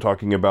interview with him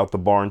talking about The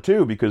Barn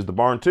 2 because The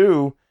Barn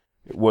 2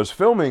 was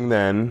filming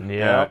then.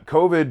 Yeah.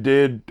 COVID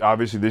did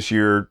obviously this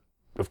year,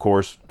 of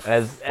course,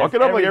 fuck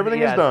it up like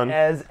everything is done.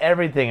 As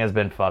everything has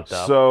been fucked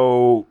up.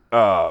 So,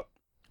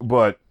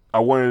 but I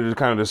wanted to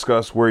kind of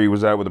discuss where he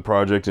was at with the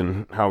project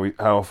and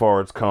how far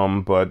it's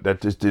come, but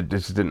that just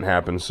didn't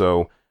happen.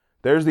 So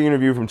there's the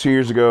interview from 2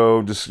 years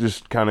ago,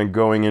 just kind of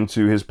going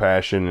into his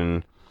passion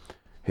and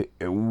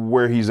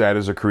where he's at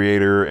as a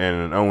creator and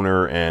an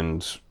owner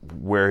and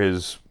where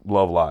his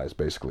love lies,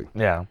 basically.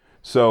 Yeah.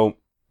 So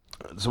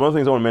some other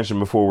things I want to mention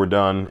before we're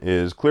done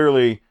is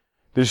clearly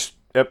this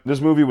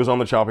movie was on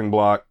the chopping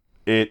block.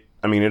 It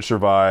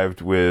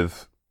survived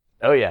with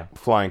Oh yeah.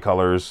 flying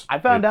colors. I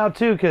found out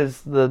too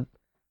because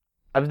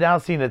I've now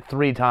seen it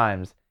 3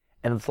 times,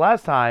 and this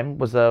last time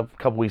was a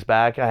couple weeks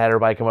back. I had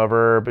everybody come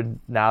over, but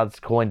now it's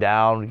cooling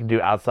down. We can do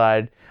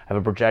outside. I have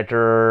a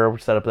projector,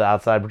 set up the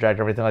outside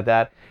projector, everything like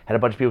that. Had a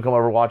bunch of people come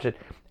over and watch it.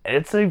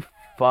 It's a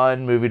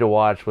fun movie to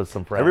watch with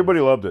some friends. Everybody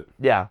loved it.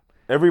 Yeah.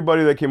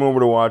 Everybody that came over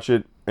to watch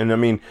it,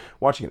 and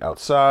watching it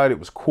outside, it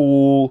was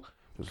cool.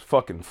 It was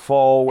fucking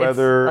fall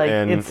weather,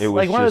 It's it was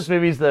like one of just those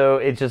movies, though.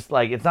 It's just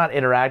like it's not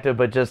interactive,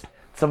 but just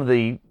some of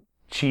the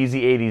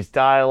cheesy '80s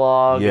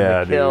dialogue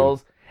Yeah, and the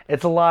kills.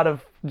 It's a lot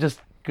of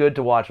just good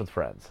to watch with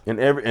friends. and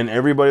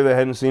everybody that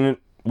hadn't seen it,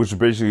 which is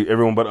basically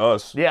everyone but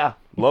us, Yeah.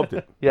 loved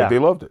it. Yeah. Like, they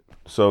loved it.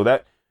 So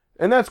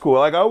that's cool.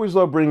 Like I always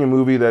love bringing a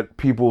movie that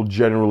people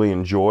generally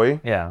enjoy.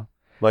 Yeah.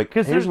 Like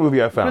here's a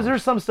movie I found. Because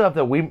there's some stuff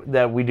that we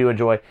do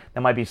enjoy that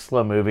might be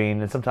slow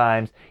moving, and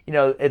sometimes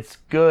it's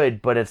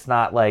good, but it's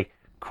not like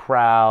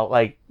crowd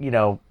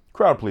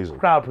pleasing,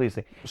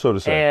 so to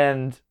say.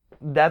 And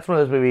that's one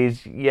of those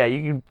movies. Yeah,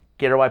 you can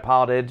get everybody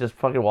piled in, just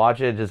fucking watch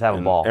it, just have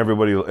a ball.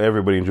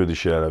 Everybody enjoyed the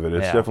shit out of it.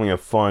 It's Yeah. definitely a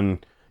fun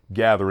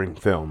gathering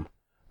film.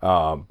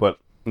 But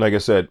like I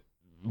said,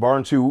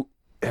 Barn 2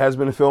 has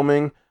been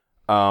filming.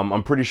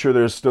 I'm pretty sure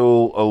there's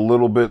still a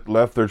little bit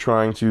left they're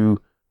trying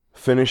to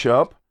finish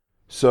up.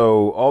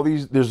 So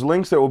there's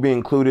links that will be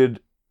included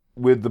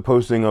with the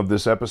posting of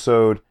this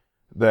episode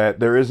that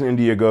there is an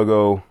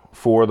Indiegogo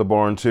for The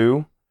Barn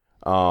 2.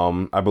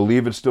 I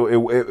believe it's still,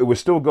 it was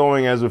still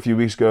going as of a few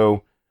weeks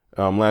ago.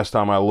 Last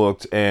time I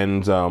looked,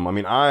 and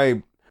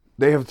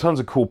they have tons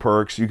of cool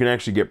perks. You can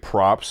actually get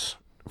props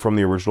from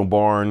the original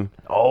Barn.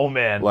 Oh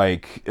man,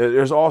 Like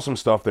there's awesome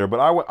stuff there. But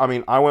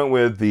I went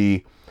with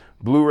the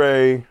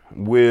Blu-ray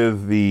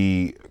with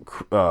the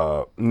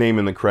name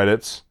in the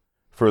credits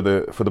for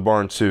the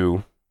Barn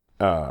 2.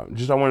 I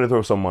wanted to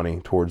throw some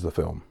money towards the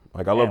film.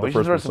 Like I love the we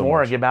first should throw one some so more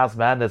much. and get Mouse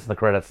Madness in the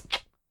credits.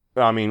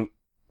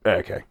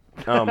 Okay.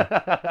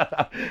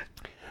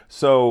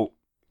 So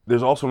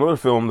there's also another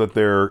film that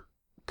they're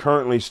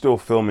currently still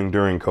filming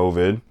during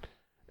COVID,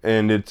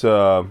 and it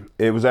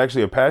was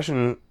actually a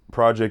passion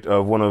project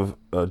of one of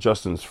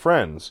Justin's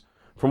friends,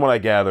 from what I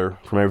gather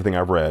from everything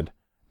I've read.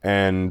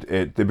 And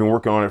they've been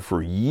working on it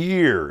for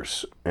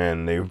years,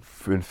 and they've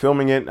been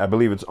filming it. I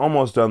believe it's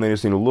almost done. They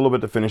just need a little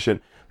bit to finish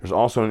it. There's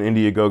also an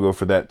Indiegogo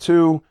for that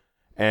too,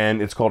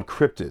 and it's called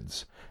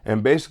Cryptids.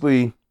 And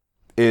basically,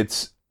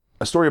 it's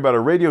a story about a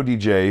radio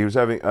DJ who's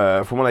having,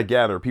 from what I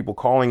gather, people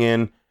calling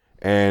in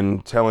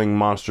and telling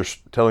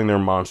their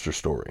monster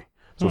story.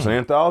 So it's an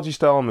anthology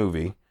style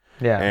movie,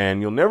 Yeah.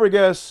 and you'll never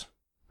guess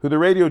who the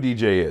radio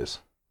DJ is.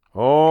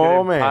 Oh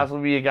Could it man,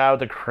 possibly be a guy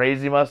with a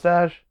crazy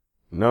mustache?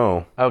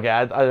 no, Okay,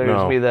 I thought it was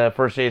No. to be the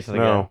first Jason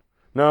again.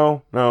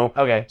 no.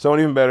 Okay. Someone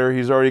even better.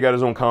 He's already got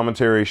his own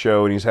commentary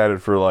show, and he's had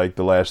it for like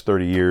the last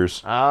 30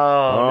 years.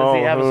 Oh, does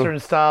he have a Oh,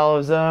 certain style of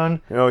his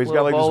own? You know, he's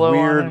got like Little this bolo on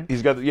weird. it?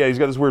 He's got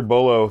this weird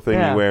bolo thing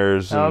Yeah. he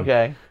wears. and-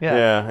 Okay.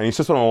 Yeah. and he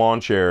sits on a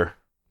lawn chair.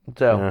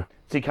 So, Yeah.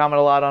 does he comment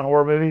a lot on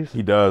horror movies?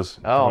 He does.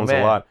 He Oh, comments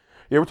man. a lot.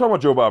 Yeah, we're talking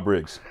about Joe Bob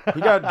Briggs.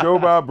 He got Joe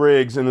Bob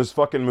Briggs in this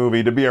fucking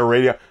movie to be a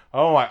radio.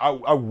 Oh,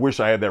 I wish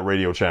I had that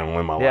radio channel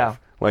in my Yeah. life.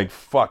 Like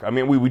fuck. I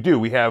mean, we do.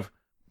 We have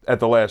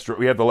the last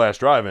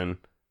drive-in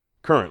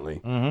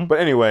currently. Mm-hmm. But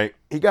anyway,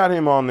 he got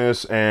him on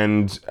this,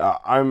 and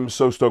I'm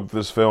so stoked for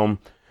this film.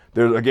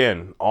 There's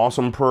again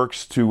awesome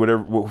perks to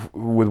whatever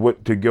with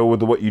what to go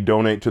with what you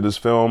donate to this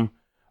film.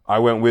 I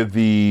went with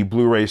the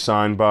Blu-ray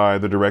signed by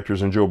the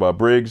directors and Joe Bob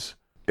Briggs.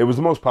 It was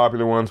the most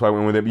popular one, so I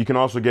went with it. But you can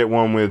also get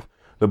one with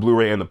the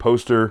Blu-ray and the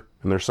poster,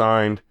 and they're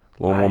signed.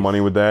 A little more money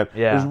with that.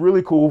 Yeah. There's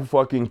really cool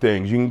fucking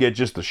things. You can get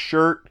just the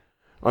shirt.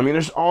 I mean,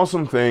 there's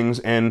awesome things,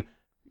 and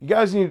you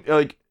guys need,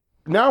 like,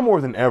 now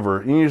more than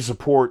ever, you need to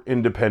support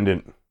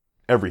independent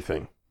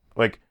everything.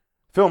 Like,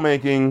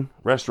 filmmaking,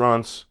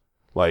 restaurants,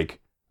 like,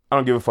 I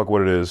don't give a fuck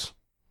what it is.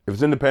 If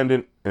it's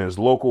independent and it's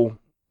local,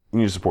 you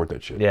need to support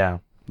that shit. Yeah.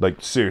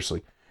 Like,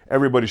 seriously.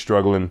 Everybody's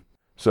struggling.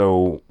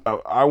 So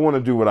I want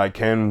to do what I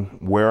can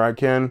where I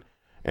can.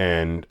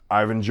 And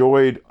I've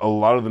enjoyed a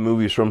lot of the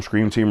movies from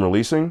Scream Team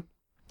releasing.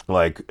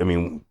 Like, I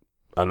mean,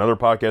 another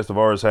podcast of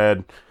ours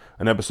had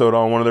an episode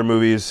on one of their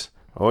movies.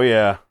 Oh,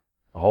 yeah.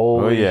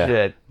 Holy yeah.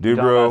 shit. Dude,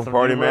 Talking bro, about some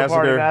Party Dude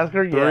Bro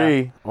Massacre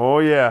 3. Yeah. Oh,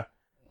 yeah.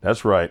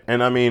 That's right.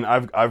 And I mean,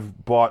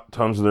 I've bought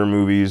tons of their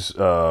movies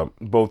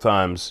both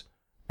times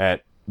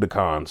at the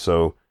con.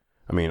 So,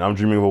 I mean, I'm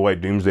Dreaming of a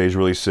White Doomsday is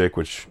really sick,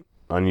 which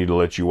I need to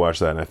let you watch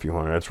that, Nephew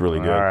Hunter. That's really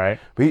good. All right.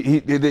 But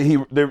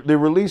they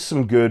released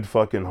some good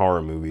fucking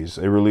horror movies.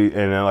 They really,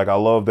 and like, I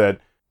love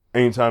that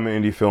anytime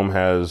an indie film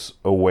has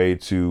a way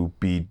to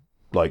be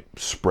like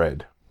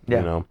spread, Yeah.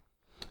 you know?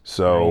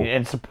 So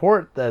And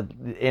support the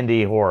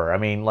indie horror. I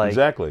mean, like,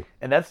 exactly.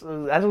 and that's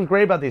what's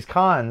great about these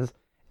cons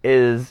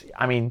is,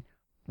 I mean,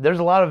 there's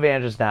a lot of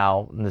advantages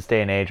now in this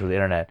day and age with the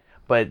internet,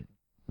 but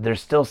there's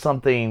still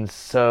something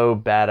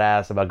so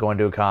badass about going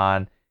to a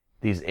con,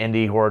 these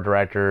indie horror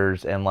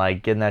directors, and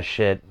like getting that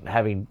shit,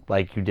 having,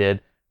 like you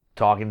did,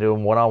 talking to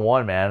them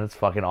one-on-one, man. It's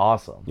fucking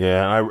awesome.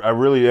 Yeah, and I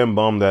really am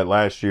bummed that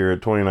last year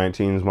at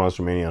 2019's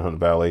Monster Mania in Hunt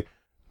Valley,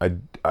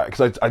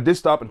 because I did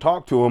stop and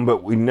talk to him,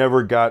 but we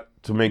never got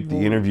to make the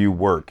interview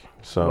work.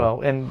 So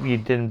Well, and you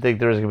didn't think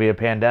there was going to be a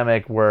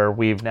pandemic where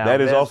we've now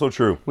that is missed- also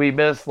true. we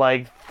missed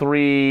like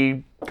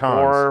 3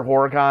 Cons.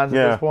 horror cons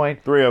at this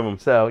point. 3 of them.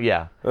 So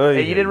yeah, and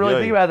you didn't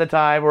really think about it at the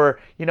time. Or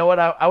you know what,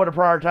 I would have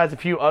prioritized a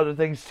few other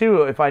things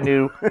too if I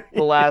knew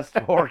the last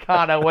horror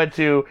con I went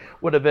to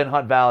would have been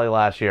Hunt Valley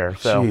last year.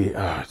 So Gee,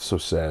 it's so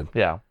sad.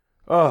 yeah,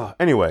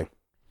 Anyway,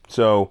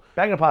 so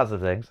back to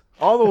positive things.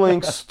 all the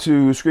links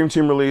to Scream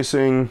Team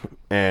releasing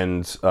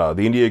and the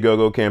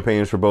Indiegogo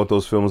campaigns for both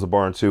those films, The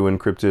Barn 2 and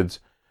Cryptids,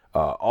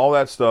 all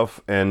that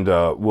stuff, and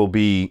will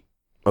be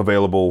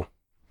available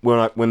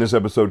when this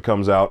episode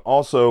comes out.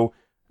 Also,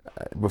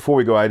 before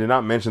we go, I did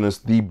not mention this.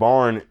 The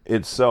Barn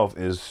itself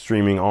is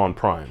streaming on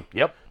Prime.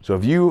 Yep. So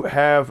if you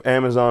have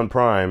Amazon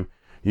Prime,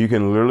 you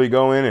can literally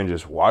go in and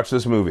just watch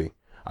this movie.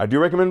 I do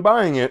recommend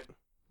buying it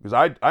because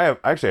I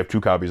actually have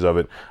 2 copies of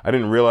it. I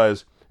didn't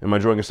realize in my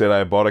drunken state I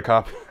had bought a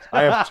copy.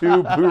 I have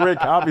 2 Blu-ray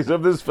copies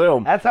of this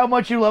film. That's how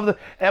much you love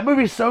that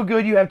movie's so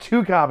good. You have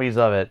 2 copies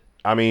of it.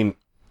 I mean,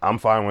 I'm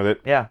fine with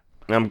it. Yeah.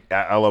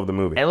 I love the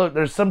movie. And look,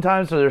 there's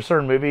sometimes there's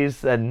certain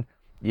movies, and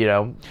you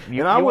know,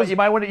 you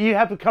might want to. You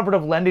have the comfort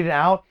of lending it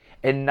out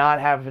and not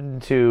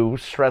having to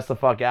stress the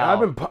fuck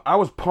out. I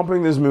was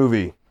pumping this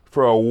movie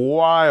for a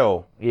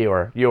while. You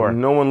were.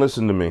 No one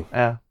listened to me.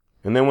 Yeah.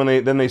 And then when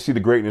they see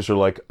the greatness, they're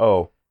like,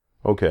 oh,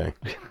 okay.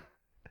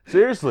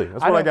 Seriously,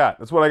 that's what I got.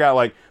 That's what I got.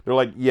 Like, they're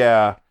like,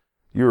 yeah,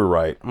 you were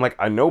right. I'm like,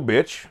 I know,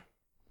 bitch.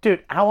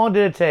 Dude, how long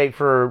did it take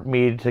for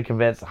me to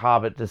convince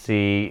Hobbit to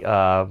see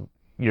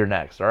You're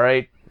Next? All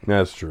right.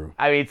 That's true.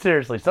 I mean,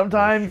 seriously,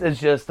 sometimes it's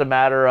just a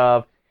matter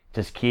of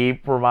just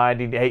keep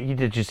reminding, hey,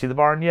 did you see The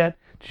Barn yet?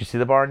 Did you see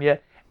The Barn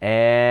yet?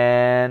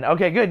 And,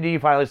 okay, good. You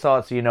finally saw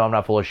it, so you know I'm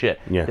not full of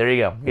shit. Yeah. There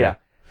you go. Yeah.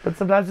 But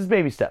sometimes it's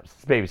baby steps.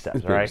 It's baby steps,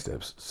 It's all baby right?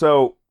 steps.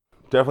 So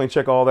definitely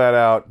check all that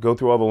out. Go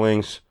through all the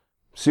links.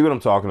 See what I'm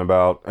talking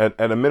about. At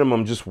a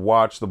minimum, just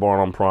watch The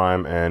Barn on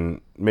Prime and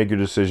make your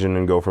decision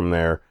and go from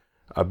there.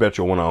 I bet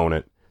you'll want to own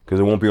it because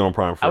it won't be on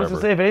Prime forever. I was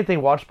going to say, if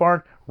anything, watch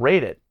Barn,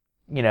 rate it.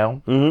 You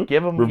know,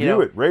 give them,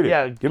 review it, rate it.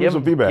 Yeah, give them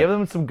some feedback. Give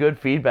them some good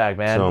feedback,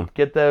 man. So.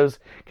 Get those,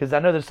 because I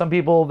know there's some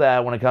people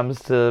that when it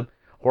comes to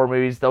horror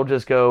movies, they'll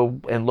just go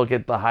and look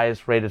at the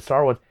highest rated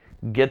Star Wars.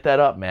 Get that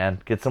up,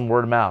 man. Get some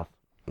word of mouth.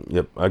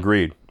 Yep,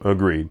 agreed.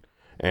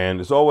 And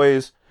as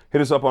always,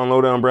 hit us up on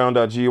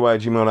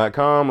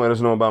lowdownbrown.gui@gmail.com. Let us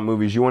know about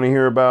movies you want to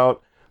hear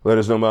about. Let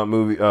us know about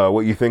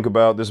what you think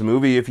about this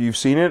movie if you've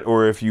seen it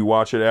or if you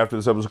watch it after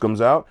this episode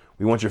comes out.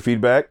 We want your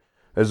feedback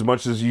as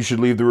much as you should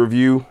leave the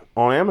review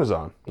on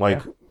Amazon.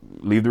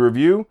 Leave the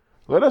review.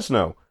 Let us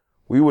know.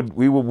 We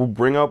will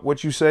bring up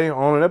what you say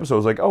on an episode.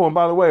 It's like, oh, and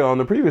by the way, on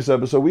the previous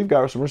episode, we've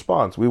got some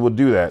response. We will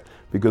do that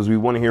because we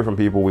want to hear from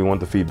people. We want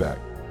the feedback.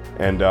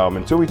 And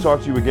until we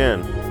talk to you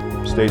again,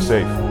 stay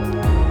safe.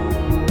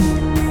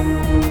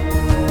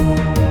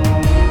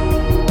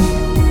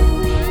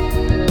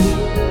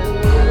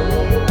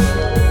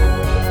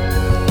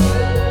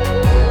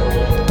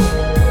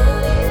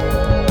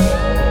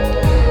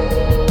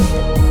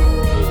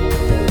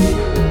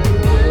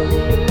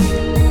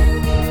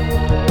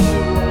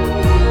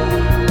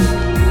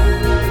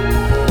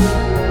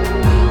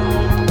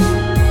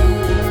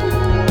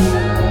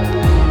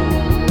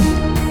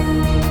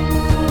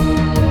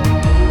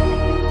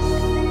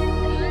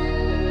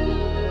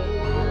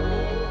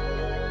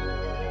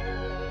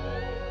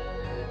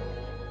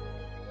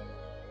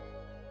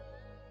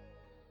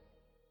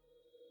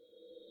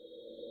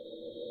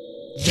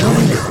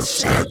 Join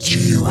us at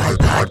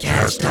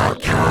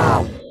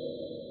GUIPodcast.com.